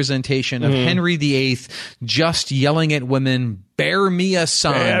hologram representation of Henry VIII just yelling at women, "Bear me a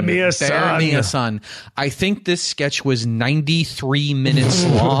son. Bear me a son. Bear me a son." I think this sketch was 93 minutes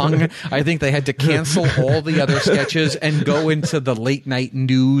long. I think they had to cancel all the other sketches and go into the late night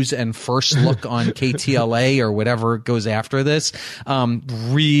news and First Look on KTLA or whatever goes after this.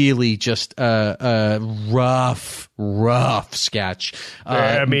 Really just a rough sketch.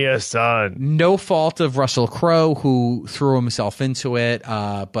 Bear me a son. No fault of Russell Crowe, who threw himself into it.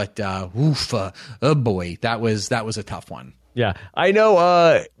 But oh boy, that was a tough one. Yeah, I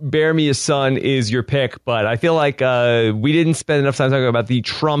know Bear Me a Son is your pick, but I feel like we didn't spend enough time talking about the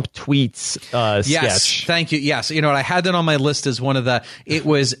Trump tweets yes, sketch. Thank you. Yes, I had that on my list as one of the, it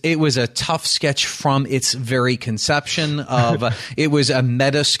was a tough sketch from its very conception of, it was a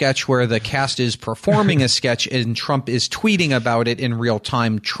meta sketch where the cast is performing a sketch and Trump is tweeting about it in real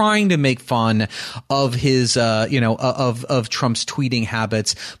time, trying to make fun of his, of Trump's tweeting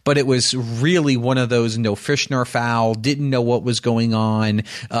habits. But it was really one of those no fish nor fowl, didn't know what was going on,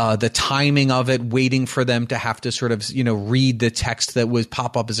 the timing of it, waiting for them to have to sort of, read the text that would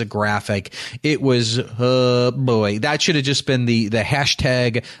pop up as a graphic. It was, boy, that should have just been the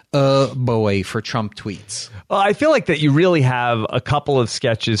hashtag, boy, for Trump tweets. Well, I feel like that you really have a couple of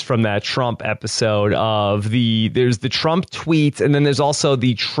sketches from that Trump episode of there's the Trump tweets, and then there's also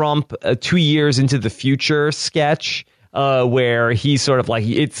the Trump 2 years into the future sketch. where he's sort of like,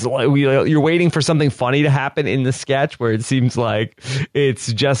 you're waiting for something funny to happen in the sketch, where it seems like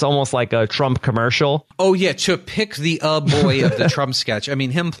it's just almost like a Trump commercial. Oh yeah, to pick the boy of the Trump sketch. I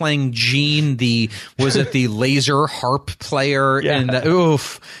mean, him playing Gene, the laser harp player, and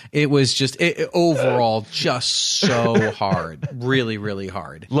it was just overall just so hard, really, really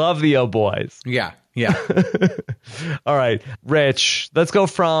hard. Love the boys. Yeah. All right, Rich, let's go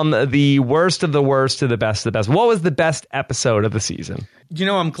from the worst of the worst to the best of the best. What was the best episode of the season? You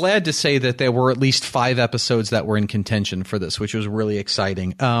know, I'm glad to say that there were at least 5 episodes that were in contention for this, which was really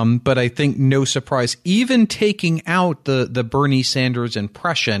exciting. But I think no surprise, even taking out the Bernie Sanders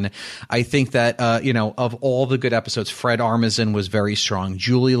impression, I think that, of all the good episodes, Fred Armisen was very strong.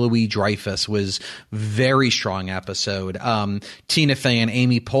 Julie Louis-Dreyfus was very strong episode. Tina Fey and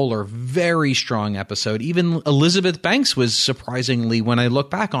Amy Poehler, very strong episode. Even Elizabeth Banks was surprisingly, when I look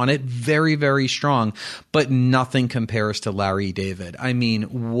back on it, very, very strong. But nothing compares to Larry David. I mean,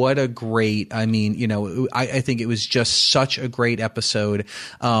 what a great, I think it was just such a great episode,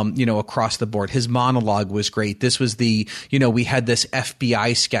 across the board. His monologue was great. This was we had this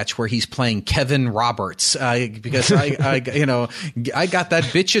FBI sketch where he's playing Kevin Roberts, because I got that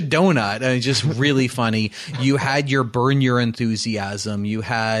bitch a donut. Just really funny. You had your Burn Your Enthusiasm. You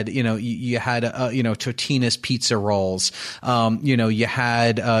had, Totina's Pizza Rolls. You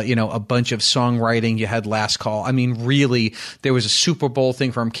had, a bunch of songwriting. You had Last Call. I mean, really, there was a Super Bowl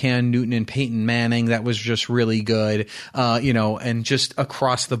thing from Cam Newton and Peyton Manning that was just really good, and just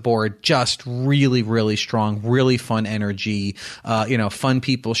across the board, just really, really strong, really fun energy, fun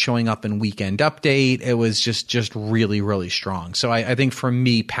people showing up in Weekend Update. It was just really, really strong. So I think for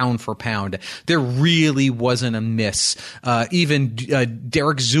me, pound for pound, there really wasn't a miss. Even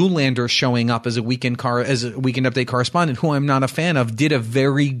Derek Zoolander showing up as a Weekend Update correspondent, who I'm not a fan of, did a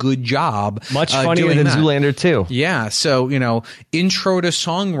very good job. Much funnier than Zoolander too. Yeah. So, intro to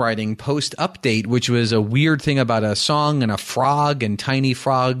songwriting post update, which was a weird thing about a song and a frog and tiny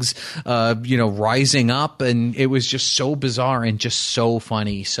frogs, rising up. And it was just so bizarre and just so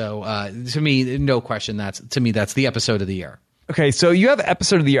funny. So, to me, no question, that's the episode of the year. Okay, so you have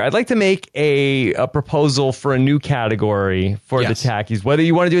episode of the year. I'd like to make a proposal for a new category for the Tackies, whether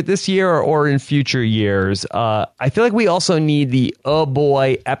you want to do it this year or in future years. I feel like we also need the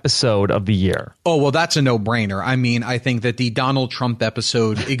boy episode of the year. Oh, well, that's a no-brainer. I mean, I think that the Donald Trump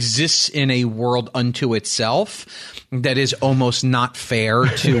episode exists in a world unto itself that is almost not fair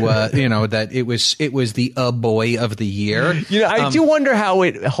to, that it was the boy of the year. I do wonder how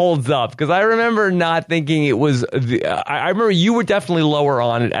it holds up, because I remember not thinking it was I remember you were definitely lower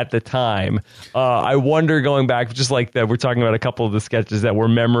on it at the time. I wonder, going back, just like that, we're talking about a couple of the sketches that were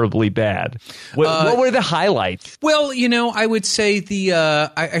memorably bad. What were the highlights? Well, I would say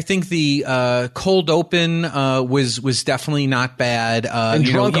I think the cold open was definitely not bad. And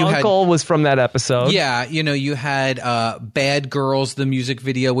Drunk Uncle was from that episode. Yeah, you had Bad Girls, the music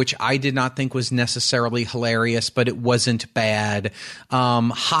video, which I did not think was necessarily hilarious, but it wasn't bad.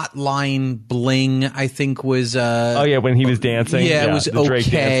 Hotline Bling, I think was when he was dancing. Yeah, it was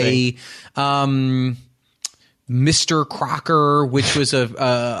okay. Mr. Crocker, which was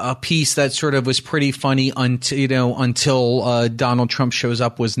a piece that sort of was pretty funny until Donald Trump shows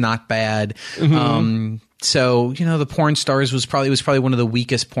up, was not bad. Mm-hmm. So, the porn stars was probably one of the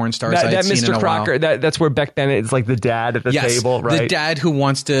weakest porn stars I'd seen in a Crocker, while. That's where Beck Bennett is like the dad at the table, right? The dad who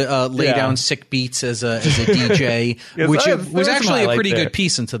wants to lay down sick beats as a DJ, which was actually a pretty good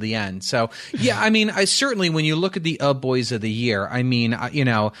piece until the end. So, yeah, I mean, I certainly, when you look at the boys of the year, I mean,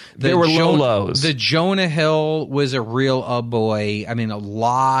 there were low lows. The Jonah Hill was a real boy. I mean, a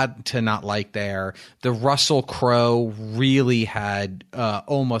lot to not like there. The Russell Crowe really had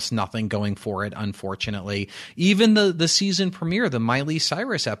almost nothing going for it, unfortunately. Even the season premiere, the Miley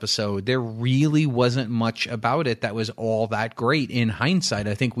Cyrus episode, there really wasn't much about it that was all that great in hindsight.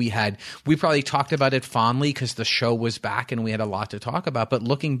 I think we probably talked about it fondly because the show was back and we had a lot to talk about. But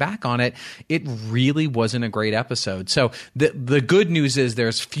looking back on it, it really wasn't a great episode. So the good news is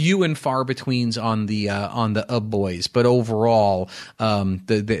there's few and far betweens on the boys, but overall,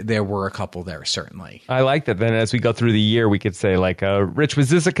 there were a couple there, certainly. I like that. Then as we go through the year, we could say, like, Rich, was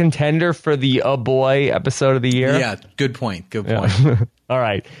this a contender for the boy episode of the year? Yeah, good point. Yeah. All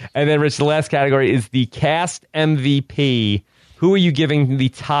right. And then, Rich, the last category is the cast MVP. who are you giving the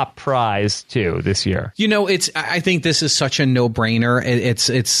top prize to this year? I think this is such a no-brainer.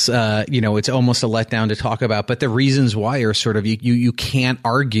 It's almost a letdown to talk about, but the reasons why are sort of, you can't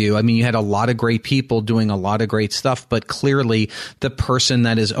argue. I mean, you had a lot of great people doing a lot of great stuff, but clearly the person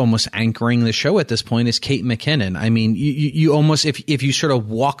that is almost anchoring the show at this point is Kate McKinnon. I mean, you almost, if you sort of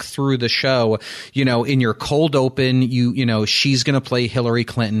walk through the show, in your cold open, she's going to play Hillary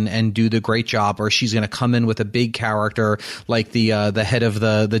Clinton and do the great job, or she's going to come in with a big character like the head of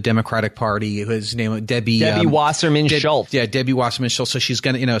the Democratic Party, whose name Debbie Wasserman Schultz. Yeah, Debbie Wasserman Schultz. So she's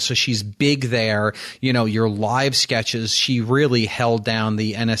going to, so she's big there. Your live sketches, she really held down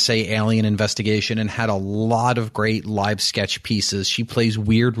the NSA alien investigation and had a lot of great live sketch pieces. She plays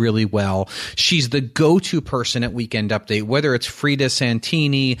weird really well. She's the go-to person at Weekend Update, whether it's Frida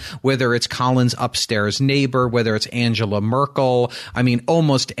Santini, whether it's Colin's upstairs neighbor, whether it's Angela Merkel. I mean,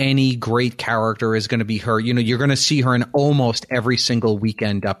 almost any great character is going to be her. You're going to see her in almost every single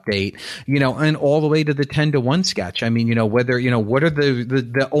Weekend Update, and all the way to the 10-to-1 sketch. I mean, what are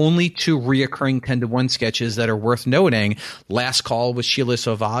the only two reoccurring 10-to-1 sketches that are worth noting? Last Call with Sheila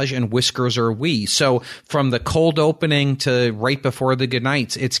Sauvage and Whiskers Are We. So from the cold opening to right before the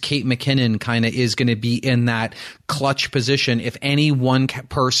goodnights, it's Kate McKinnon kind of is going to be in that clutch position. If any one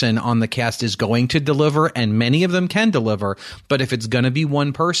person on the cast is going to deliver, and many of them can deliver, but if it's going to be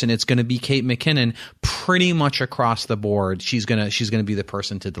one person, it's going to be Kate McKinnon pretty much across the board. She's going to be the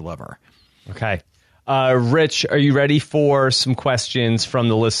person to deliver. Okay. Rich, are you ready for some questions from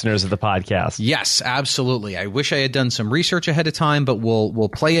the listeners of the podcast? Yes, absolutely. I wish I had done some research ahead of time, but we'll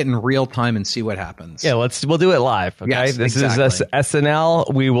play it in real time and see what happens. Yeah, we'll do it live. Okay, yes, this exactly. is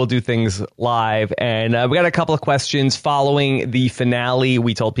SNL. We will do things live, and we got a couple of questions following the finale.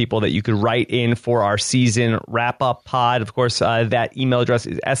 We told people that you could write in for our season wrap-up pod. Of course, that email address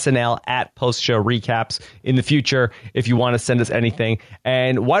is SNL@postshow recaps. In the future, if you want to send us anything,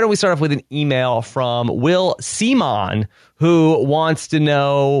 and why don't we start off with an email from Will Seaman, who wants to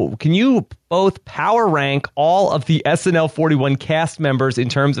know, can you both power rank all of the SNL 41 cast members in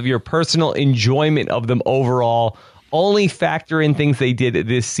terms of your personal enjoyment of them overall? Only factor in things they did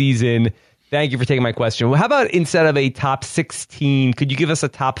this season. Thank you for taking my question. Well, how about instead of a top 16, could you give us a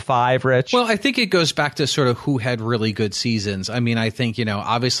top 5, Rich? Well, I think it goes back to sort of who had really good seasons. I mean, I think,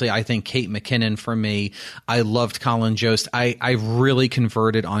 obviously I think Kate McKinnon for me. I loved Colin Jost. I really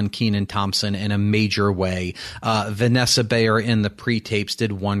converted on Kenan Thompson in a major way. Vanessa Bayer in the pre-tapes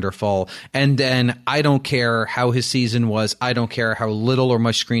did wonderful. And then I don't care how his season was. I don't care how little or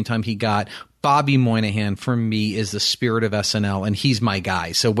much screen time he got. Bobby Moynihan, for me, is the spirit of SNL, and he's my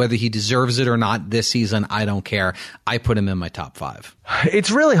guy. So whether he deserves it or not this season, I don't care. I put him in my top 5.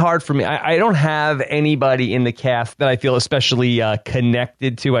 It's really hard for me. I don't have anybody in the cast that I feel especially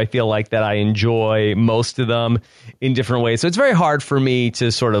connected to. I feel like that I enjoy most of them in different ways. So it's very hard for me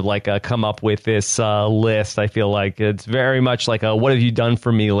to sort of like come up with this list. I feel like it's very much like what have you done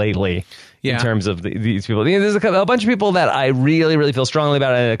for me lately? Yeah. In terms of these people. There's a bunch of people that I really, really feel strongly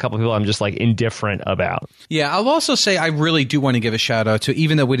about, and a couple of people I'm just like indifferent about. Yeah, I'll also say I really do want to give a shout out to,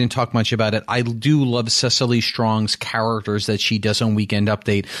 even though we didn't talk much about it, I do love Cecily Strong's characters that she does on Weekend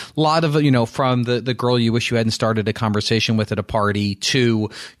Update. A lot of, from the girl you wish you hadn't started a conversation with at a party to,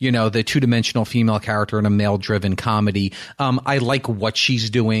 the two-dimensional female character in a male-driven comedy. I like what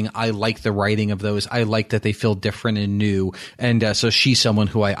she's doing. I like the writing of those. I like that they feel different and new. And so she's someone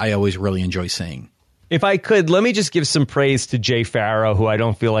who I always really enjoy seeing. If I could, let me just give some praise to Jay Farrow, who I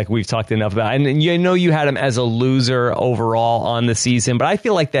don't feel like we've talked enough about. And you had him as a loser overall on the season, but I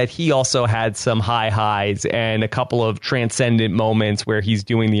feel like that he also had some high highs and a couple of transcendent moments where he's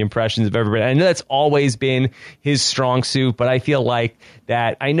doing the impressions of everybody. I know that's always been his strong suit, but I feel like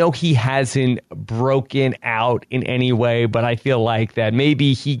that I know he hasn't broken out in any way, but I feel like that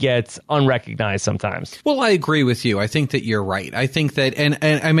maybe he gets unrecognized sometimes. Well, I agree with you. I think that you're right. I think that,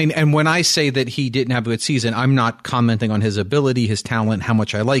 and when I say that he didn't have a good season, I'm not commenting on his ability, his talent, how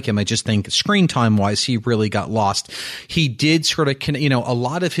much I like him. I just think screen time wise, he really got lost. He did sort of, a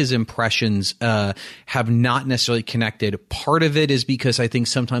lot of his impressions have not necessarily connected. Part of it is because I think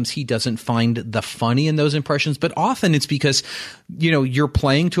sometimes he doesn't find the funny in those impressions, but often it's because, you're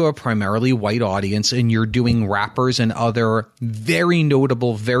playing to a primarily white audience and you're doing rappers and other very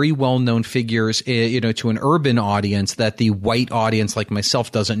notable, very well-known figures, to an urban audience that the white audience like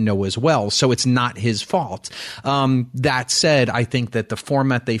myself doesn't know as well. So it's not his his fault. That said, I think that the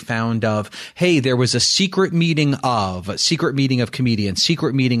format they found of, hey, there was a secret meeting of comedians,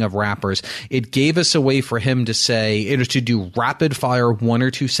 secret meeting of rappers. It gave us a way for him to say, to do rapid fire 1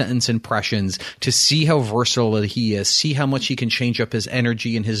 or 2 sentence impressions, to see how versatile he is, see how much he can change up his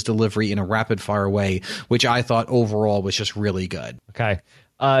energy and his delivery in a rapid fire way, which I thought overall was just really good. Okay.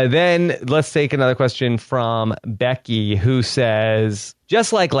 Then let's take another question from Becky, who says,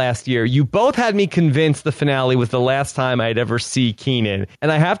 just like last year, you both had me convinced the finale was the last time I'd ever see Keenan.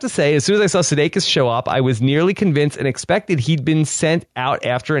 And I have to say, as soon as I saw Sudeikis show up, I was nearly convinced and expected he'd been sent out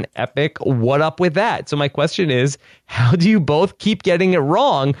after an epic. What up with that? So my question is, how do you both keep getting it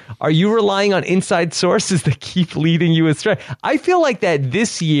wrong? Are you relying on inside sources that keep leading you astray? I feel like that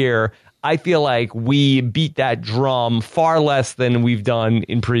this year, I feel like we beat that drum far less than we've done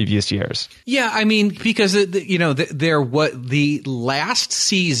in previous years. Yeah, I mean, because the last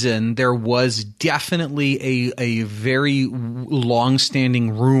season there was definitely a very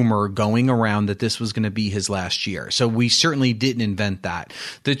long-standing rumor going around that this was going to be his last year. So we certainly didn't invent that.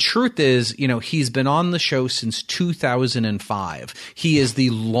 The truth is, he's been on the show since 2005. He is the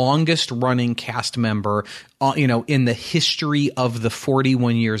longest-running cast member in the history of the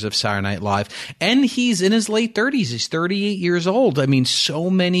 41 years of Saturday Night Live. And he's in his late 30s. He's 38 years old. I mean,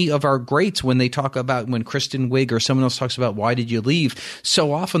 so many of our greats, when they talk about, when Kristen Wiig or someone else talks about why did you leave,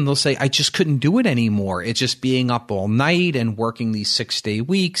 so often they'll say, I just couldn't do it anymore. It's just being up all night and working these 6-day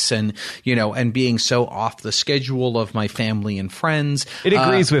weeks and, and being so off the schedule of my family and friends. It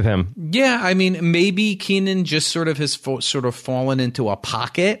agrees with him. Yeah. I mean, maybe Keenan just sort of has fallen into a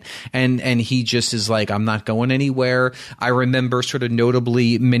pocket and he just is like, I'm not going anywhere. I remember sort of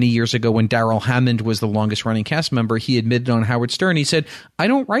notably many years ago when Darrell Hammond was the longest running cast member, he admitted on Howard Stern, he said, I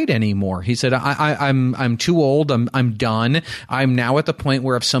don't write anymore. He said, I'm too old. I'm done. I'm now at the point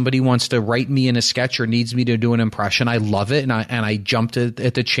where if somebody wants to write me in a sketch or needs me to do an impression, I love it. And I jumped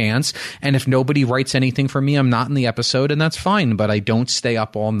at the chance. And if nobody writes anything for me, I'm not in the episode, and that's fine. But I don't stay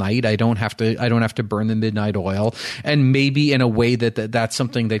up all night. I don't have to burn the midnight oil. And maybe in a way that's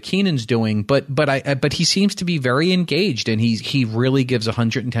something that Keenan's doing, but he seems to be very engaged, and he really gives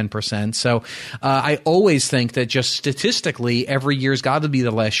 110%. So I always think that just statistically, every year's got to be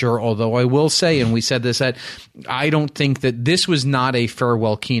the last year. Although I will say, and we said this, that I don't think that this was not a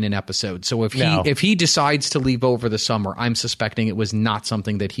farewell Keenan episode. So if he decides to leave over the summer, I'm suspecting it was not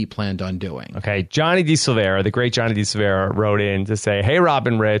something that he planned on doing. Okay, Johnny D. Silvera, the great Johnny D. Silvera, wrote in to say, hey, Rob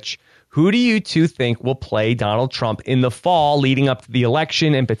and Rich, who do you two think will play Donald Trump in the fall leading up to the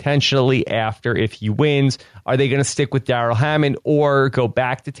election and potentially after if he wins? Are they going to stick with Darrell Hammond or go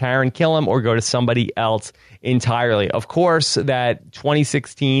back to Taron Killam or go to somebody else entirely? Of course, that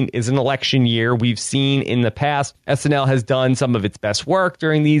 2016 is an election year. We've seen in the past, SNL has done some of its best work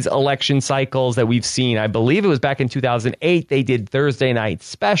during these election cycles that we've seen. I believe it was back in 2008. They did Thursday night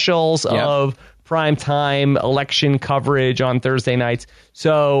specials of primetime election coverage on Thursday nights.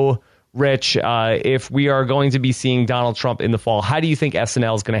 So, Rich, if we are going to be seeing Donald Trump in the fall, how do you think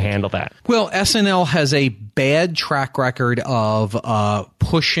SNL is going to handle that? Well, SNL has a bad track record of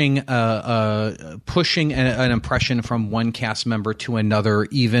pushing an impression from one cast member to another,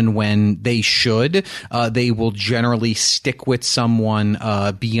 even when they should. They will generally stick with someone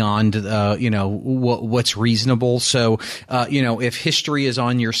beyond what's reasonable. So if history is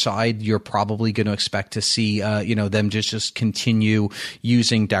on your side, you're probably going to expect to see them just continue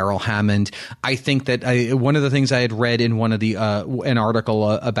using Darrell Hammond. I think that one of the things I had read in one of the an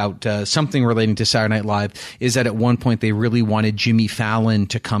article about something relating to Saturday Night Live is that at one point they really wanted Jimmy Fallon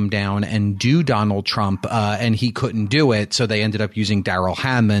to come down and do Donald Trump, and he couldn't do it, so they ended up using Darrell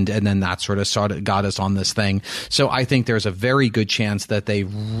Hammond, and then that sort of got us on this thing. So I think there's a very good chance that they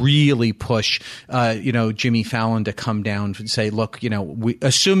really push Jimmy Fallon to come down and say, look,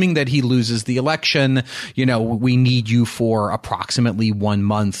 assuming that he loses the election, we need you for approximately 1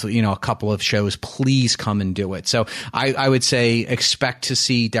 month, a couple of shows, please come and do it. So I would say expect to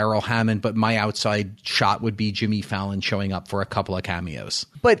see Darrell Hammond, but my outside shot would be Jimmy Fallon showing up for a couple of cameos.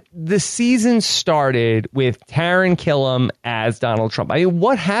 But the season started with Taron Killam as Donald Trump. I mean,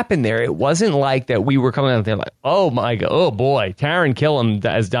 what happened there? It wasn't like that we were coming out there like, oh my God, oh boy, Taron Killam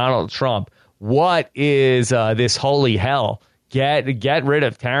as Donald Trump. What is this holy hell? get rid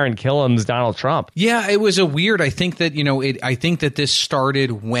of Taran Killam's Donald Trump. Yeah, it was a weird. I think that, I think that this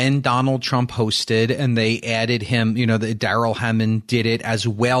started when Donald Trump hosted and they added him, that Daryl Hammond did it as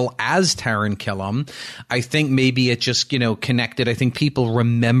well as Taran Killam. I think maybe it just, connected. I think people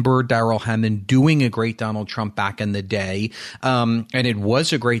remember Daryl Hammond doing a great Donald Trump back in the day. And it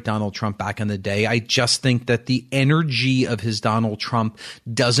was a great Donald Trump back in the day. I just think that the energy of his Donald Trump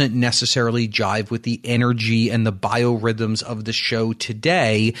doesn't necessarily jive with the energy and the biorhythms of the show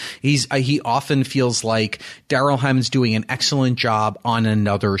today. He often feels like Daryl Hammond's doing an excellent job on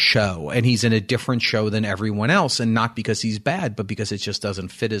another show, and he's in a different show than everyone else, and not because he's bad, but because it just doesn't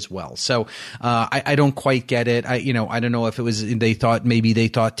fit as well. So I don't quite get it. I don't know if it was they thought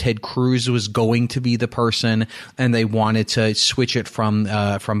Ted Cruz was going to be the person, and they wanted to switch it from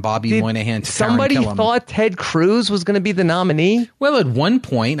Bobby Moynihan to somebody Taran Killam. Thought Ted Cruz was going to be the nominee? Well, at one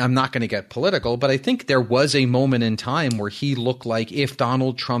point, I'm not going to get political, but I think there was a moment in time where he looked like if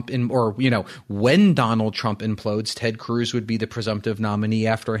Donald Trump when Donald Trump implodes, Ted Cruz would be the presumptive nominee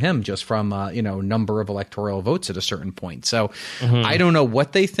after him, just from number of electoral votes at a certain point. So I don't know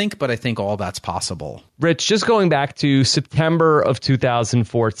what they think, but I think all that's possible. Rich, just going back to September of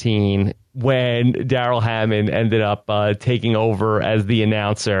 2014, when Daryl Hammond ended up taking over as the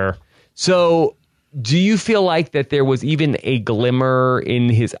announcer. So do you feel like that there was even a glimmer in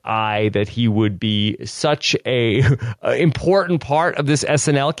his eye that he would be such a important part of this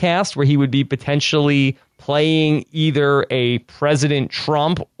SNL cast, where he would be potentially playing either a President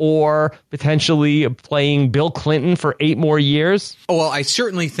Trump or potentially playing Bill Clinton for 8 more years? Oh, well, I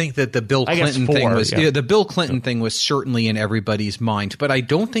certainly think that the Bill Clinton thing was certainly in everybody's mind, but I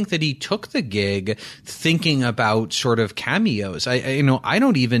don't think that he took the gig thinking about sort of cameos. I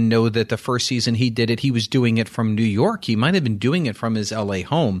don't even know that the first season he did it, he was doing it from New York. He might have been doing it from his LA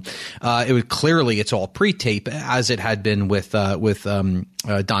home. It's all pre-tape, as it had been with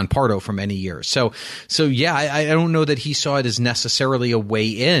Don Pardo for many years. So yeah, I don't know that he saw it as necessarily a way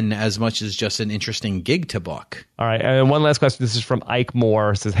in as much as just an interesting gig to book. All right. And one last question. This is from Ike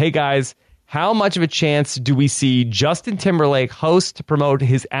Moore. It says, hey, guys, how much of a chance do we see Justin Timberlake host to promote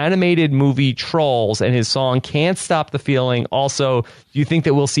his animated movie Trolls and his song Can't Stop the Feeling? Also, do you think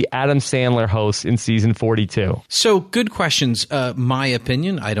that we'll see Adam Sandler host in season 42? So good questions. My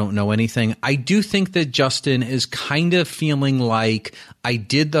opinion, I don't know anything. I do think that Justin is kind of feeling like, I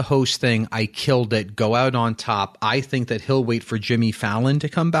did the host thing, I killed it, go out on top. I think that he'll wait for Jimmy Fallon to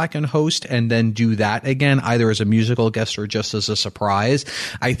come back and host and then do that again, either as a musical guest or just as a surprise.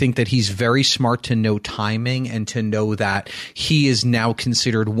 I think that he's very smart to know timing and to know that he is now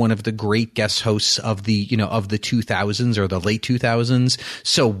considered one of the great guest hosts of the 2000s or the late 2000s.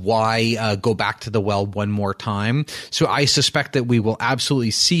 So why go back to the well one more time? So I suspect that we will absolutely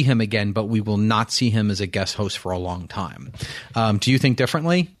see him again, but we will not see him as a guest host for a long time. Do you think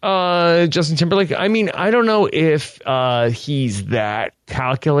differently? Justin Timberlake, I mean, I don't know if he's that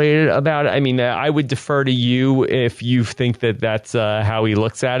calculated about it. I mean, I would defer to you if you think that that's how he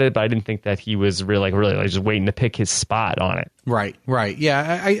looks at it, but I didn't think that he was really just waiting to pick his spot on it. Right.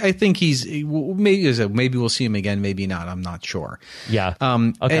 Yeah, I think he's maybe we'll see him again, maybe not. I'm not sure. Yeah.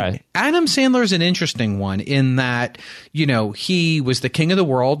 Okay. Adam Sandler is an interesting one in that, he was the king of the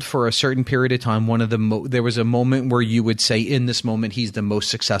world for a certain period of time. There was a moment where you would say in this moment he's the most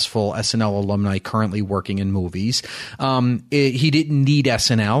successful SNL alumni currently working in movies. He didn't need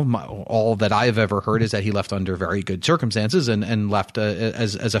SNL. All that I've ever heard is that he left under very good circumstances and left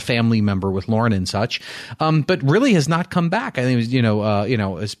as a family member with Lauren and such. But really has not come back. I think it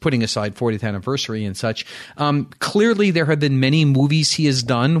was, is putting aside 40th anniversary and such. Clearly, there have been many movies he has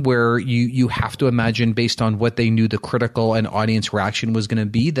done where you have to imagine, based on what they knew the critical and audience reaction was going to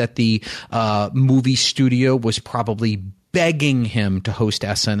be, that the movie studio was probably begging him to host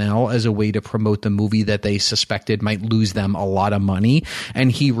SNL as a way to promote the movie that they suspected might lose them a lot of money.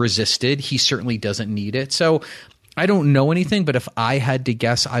 And he resisted. He certainly doesn't need it. So I don't know anything, but if I had to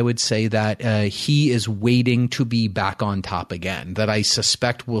guess, I would say that he is waiting to be back on top again, that I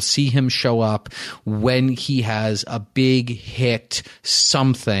suspect we'll see him show up when he has a big hit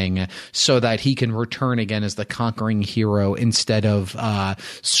something so that he can return again as the conquering hero instead of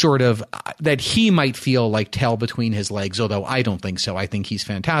that he might feel like tail between his legs, although I don't think so. I think he's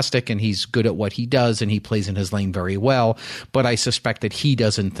fantastic and he's good at what he does and he plays in his lane very well, but I suspect that he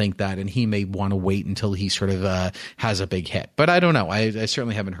doesn't think that and he may want to wait until he sort of has a big hit. But I don't know. I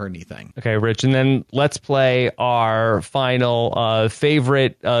certainly haven't heard anything. Okay, Rich. And then let's play our final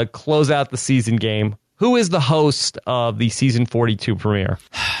favorite close out the season game. who is the host of the season 42 premiere?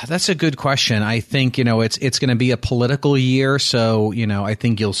 That's a good question. I think, it's going to be a political year. So, I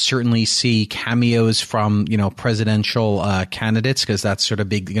think you'll certainly see cameos from, presidential candidates, because that's sort of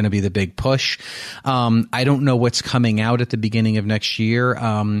going to be the big push. I don't know what's coming out at the beginning of next year.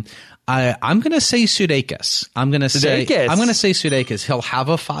 I'm going to say Sudeikis. I'm going to say Sudeikis. He'll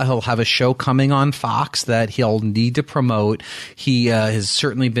have a show coming on Fox that he'll need to promote. He has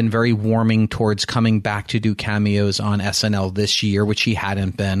certainly been very warming towards coming back to do cameos on SNL this year, which he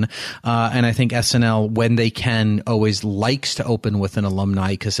hadn't been. And I think SNL, when they can, always likes to open with an alumni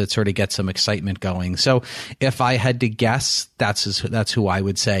because it sort of gets some excitement going. So if I had to guess, that's who I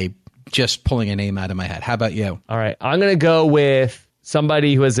would say, just pulling a name out of my head. How about you? All right. I'm going to go with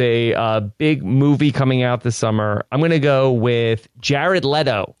somebody who has a big movie coming out this summer. I'm going to go with Jared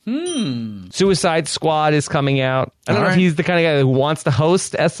Leto. Suicide Squad is coming out. I don't know if he's the kind of guy who wants to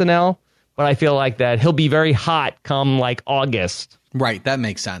host SNL, but I feel like that he'll be very hot come like August. Right. That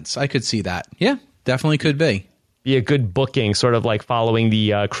makes sense. I could see that. Yeah, definitely could be. Be a good booking, sort of like following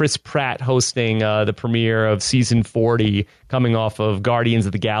the Chris Pratt hosting the premiere of season 40 coming off of Guardians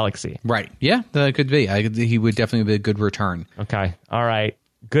of the Galaxy. Right. Yeah, that could be. He would definitely be a good return. Okay. All right.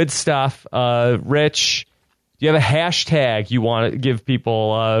 Good stuff. Rich, do you have a hashtag you want to give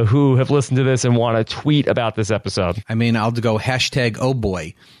people who have listened to this and want to tweet about this episode? I mean, I'll go hashtag oh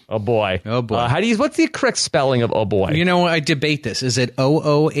boy. Oh boy. Oh boy. What's the correct spelling of oh boy? I debate this. Is it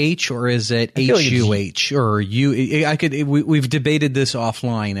OOH or is it HUH or U? We've debated this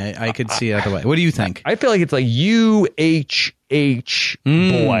offline. I could see either way. What do you think? I feel like it's like UHH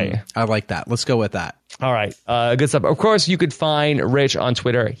boy. I like that. Let's go with that. All right. Good stuff. Of course, you could find Rich on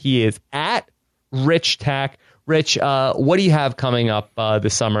Twitter. He is at Rich Tack. Rich, what do you have coming up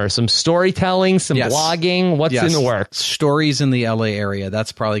this summer? Some storytelling, some blogging? What's in the works? Stories in the LA area.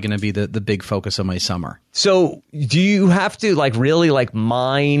 That's probably going to be the big focus of my summer. So do you have to really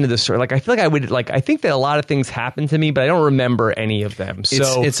mine the story? I feel like I would I think that a lot of things happen to me, but I don't remember any of them.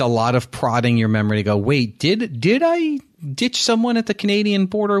 So it's a lot of prodding your memory to go, wait, did I ditch someone at the Canadian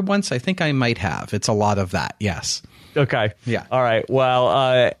border once? I think I might have. It's a lot of that. Yes. Okay. Yeah. All right.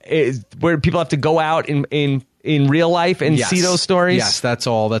 Well, where people have to go out in real life and see those stories? Yes, that's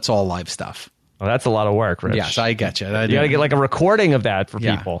all live stuff. Well, that's a lot of work, Rich. Yes, I get you. You got to get a recording of that for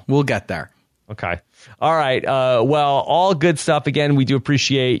people. We'll get there. Okay. All right. Well, all good stuff. Again, we do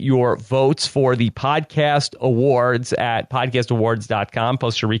appreciate your votes for the podcast awards at podcastawards.com.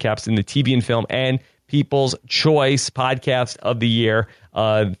 Post your recaps in the TV and film and People's Choice Podcast of the Year.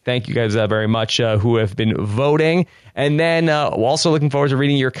 Thank you guys very much who have been voting. And then also looking forward to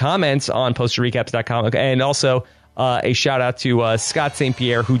reading your comments on posterrecaps.com. And also a shout out to Scott St.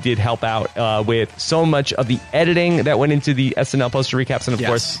 Pierre, who did help out with so much of the editing that went into the SNL poster recaps. And of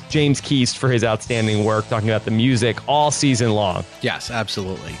course, James Keast for his outstanding work talking about the music all season long. Yes,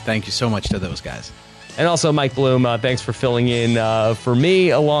 absolutely. Thank you so much to those guys. And also Mike Bloom, thanks for filling in for me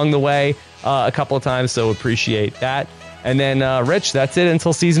along the way a couple of times. So appreciate that. And then, Rich, that's it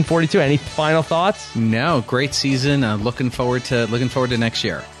until season 42. Any final thoughts? No, great season. Looking forward to next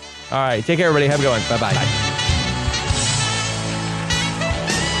year. All right. Take care, everybody. Have a good one. Bye-bye. Bye.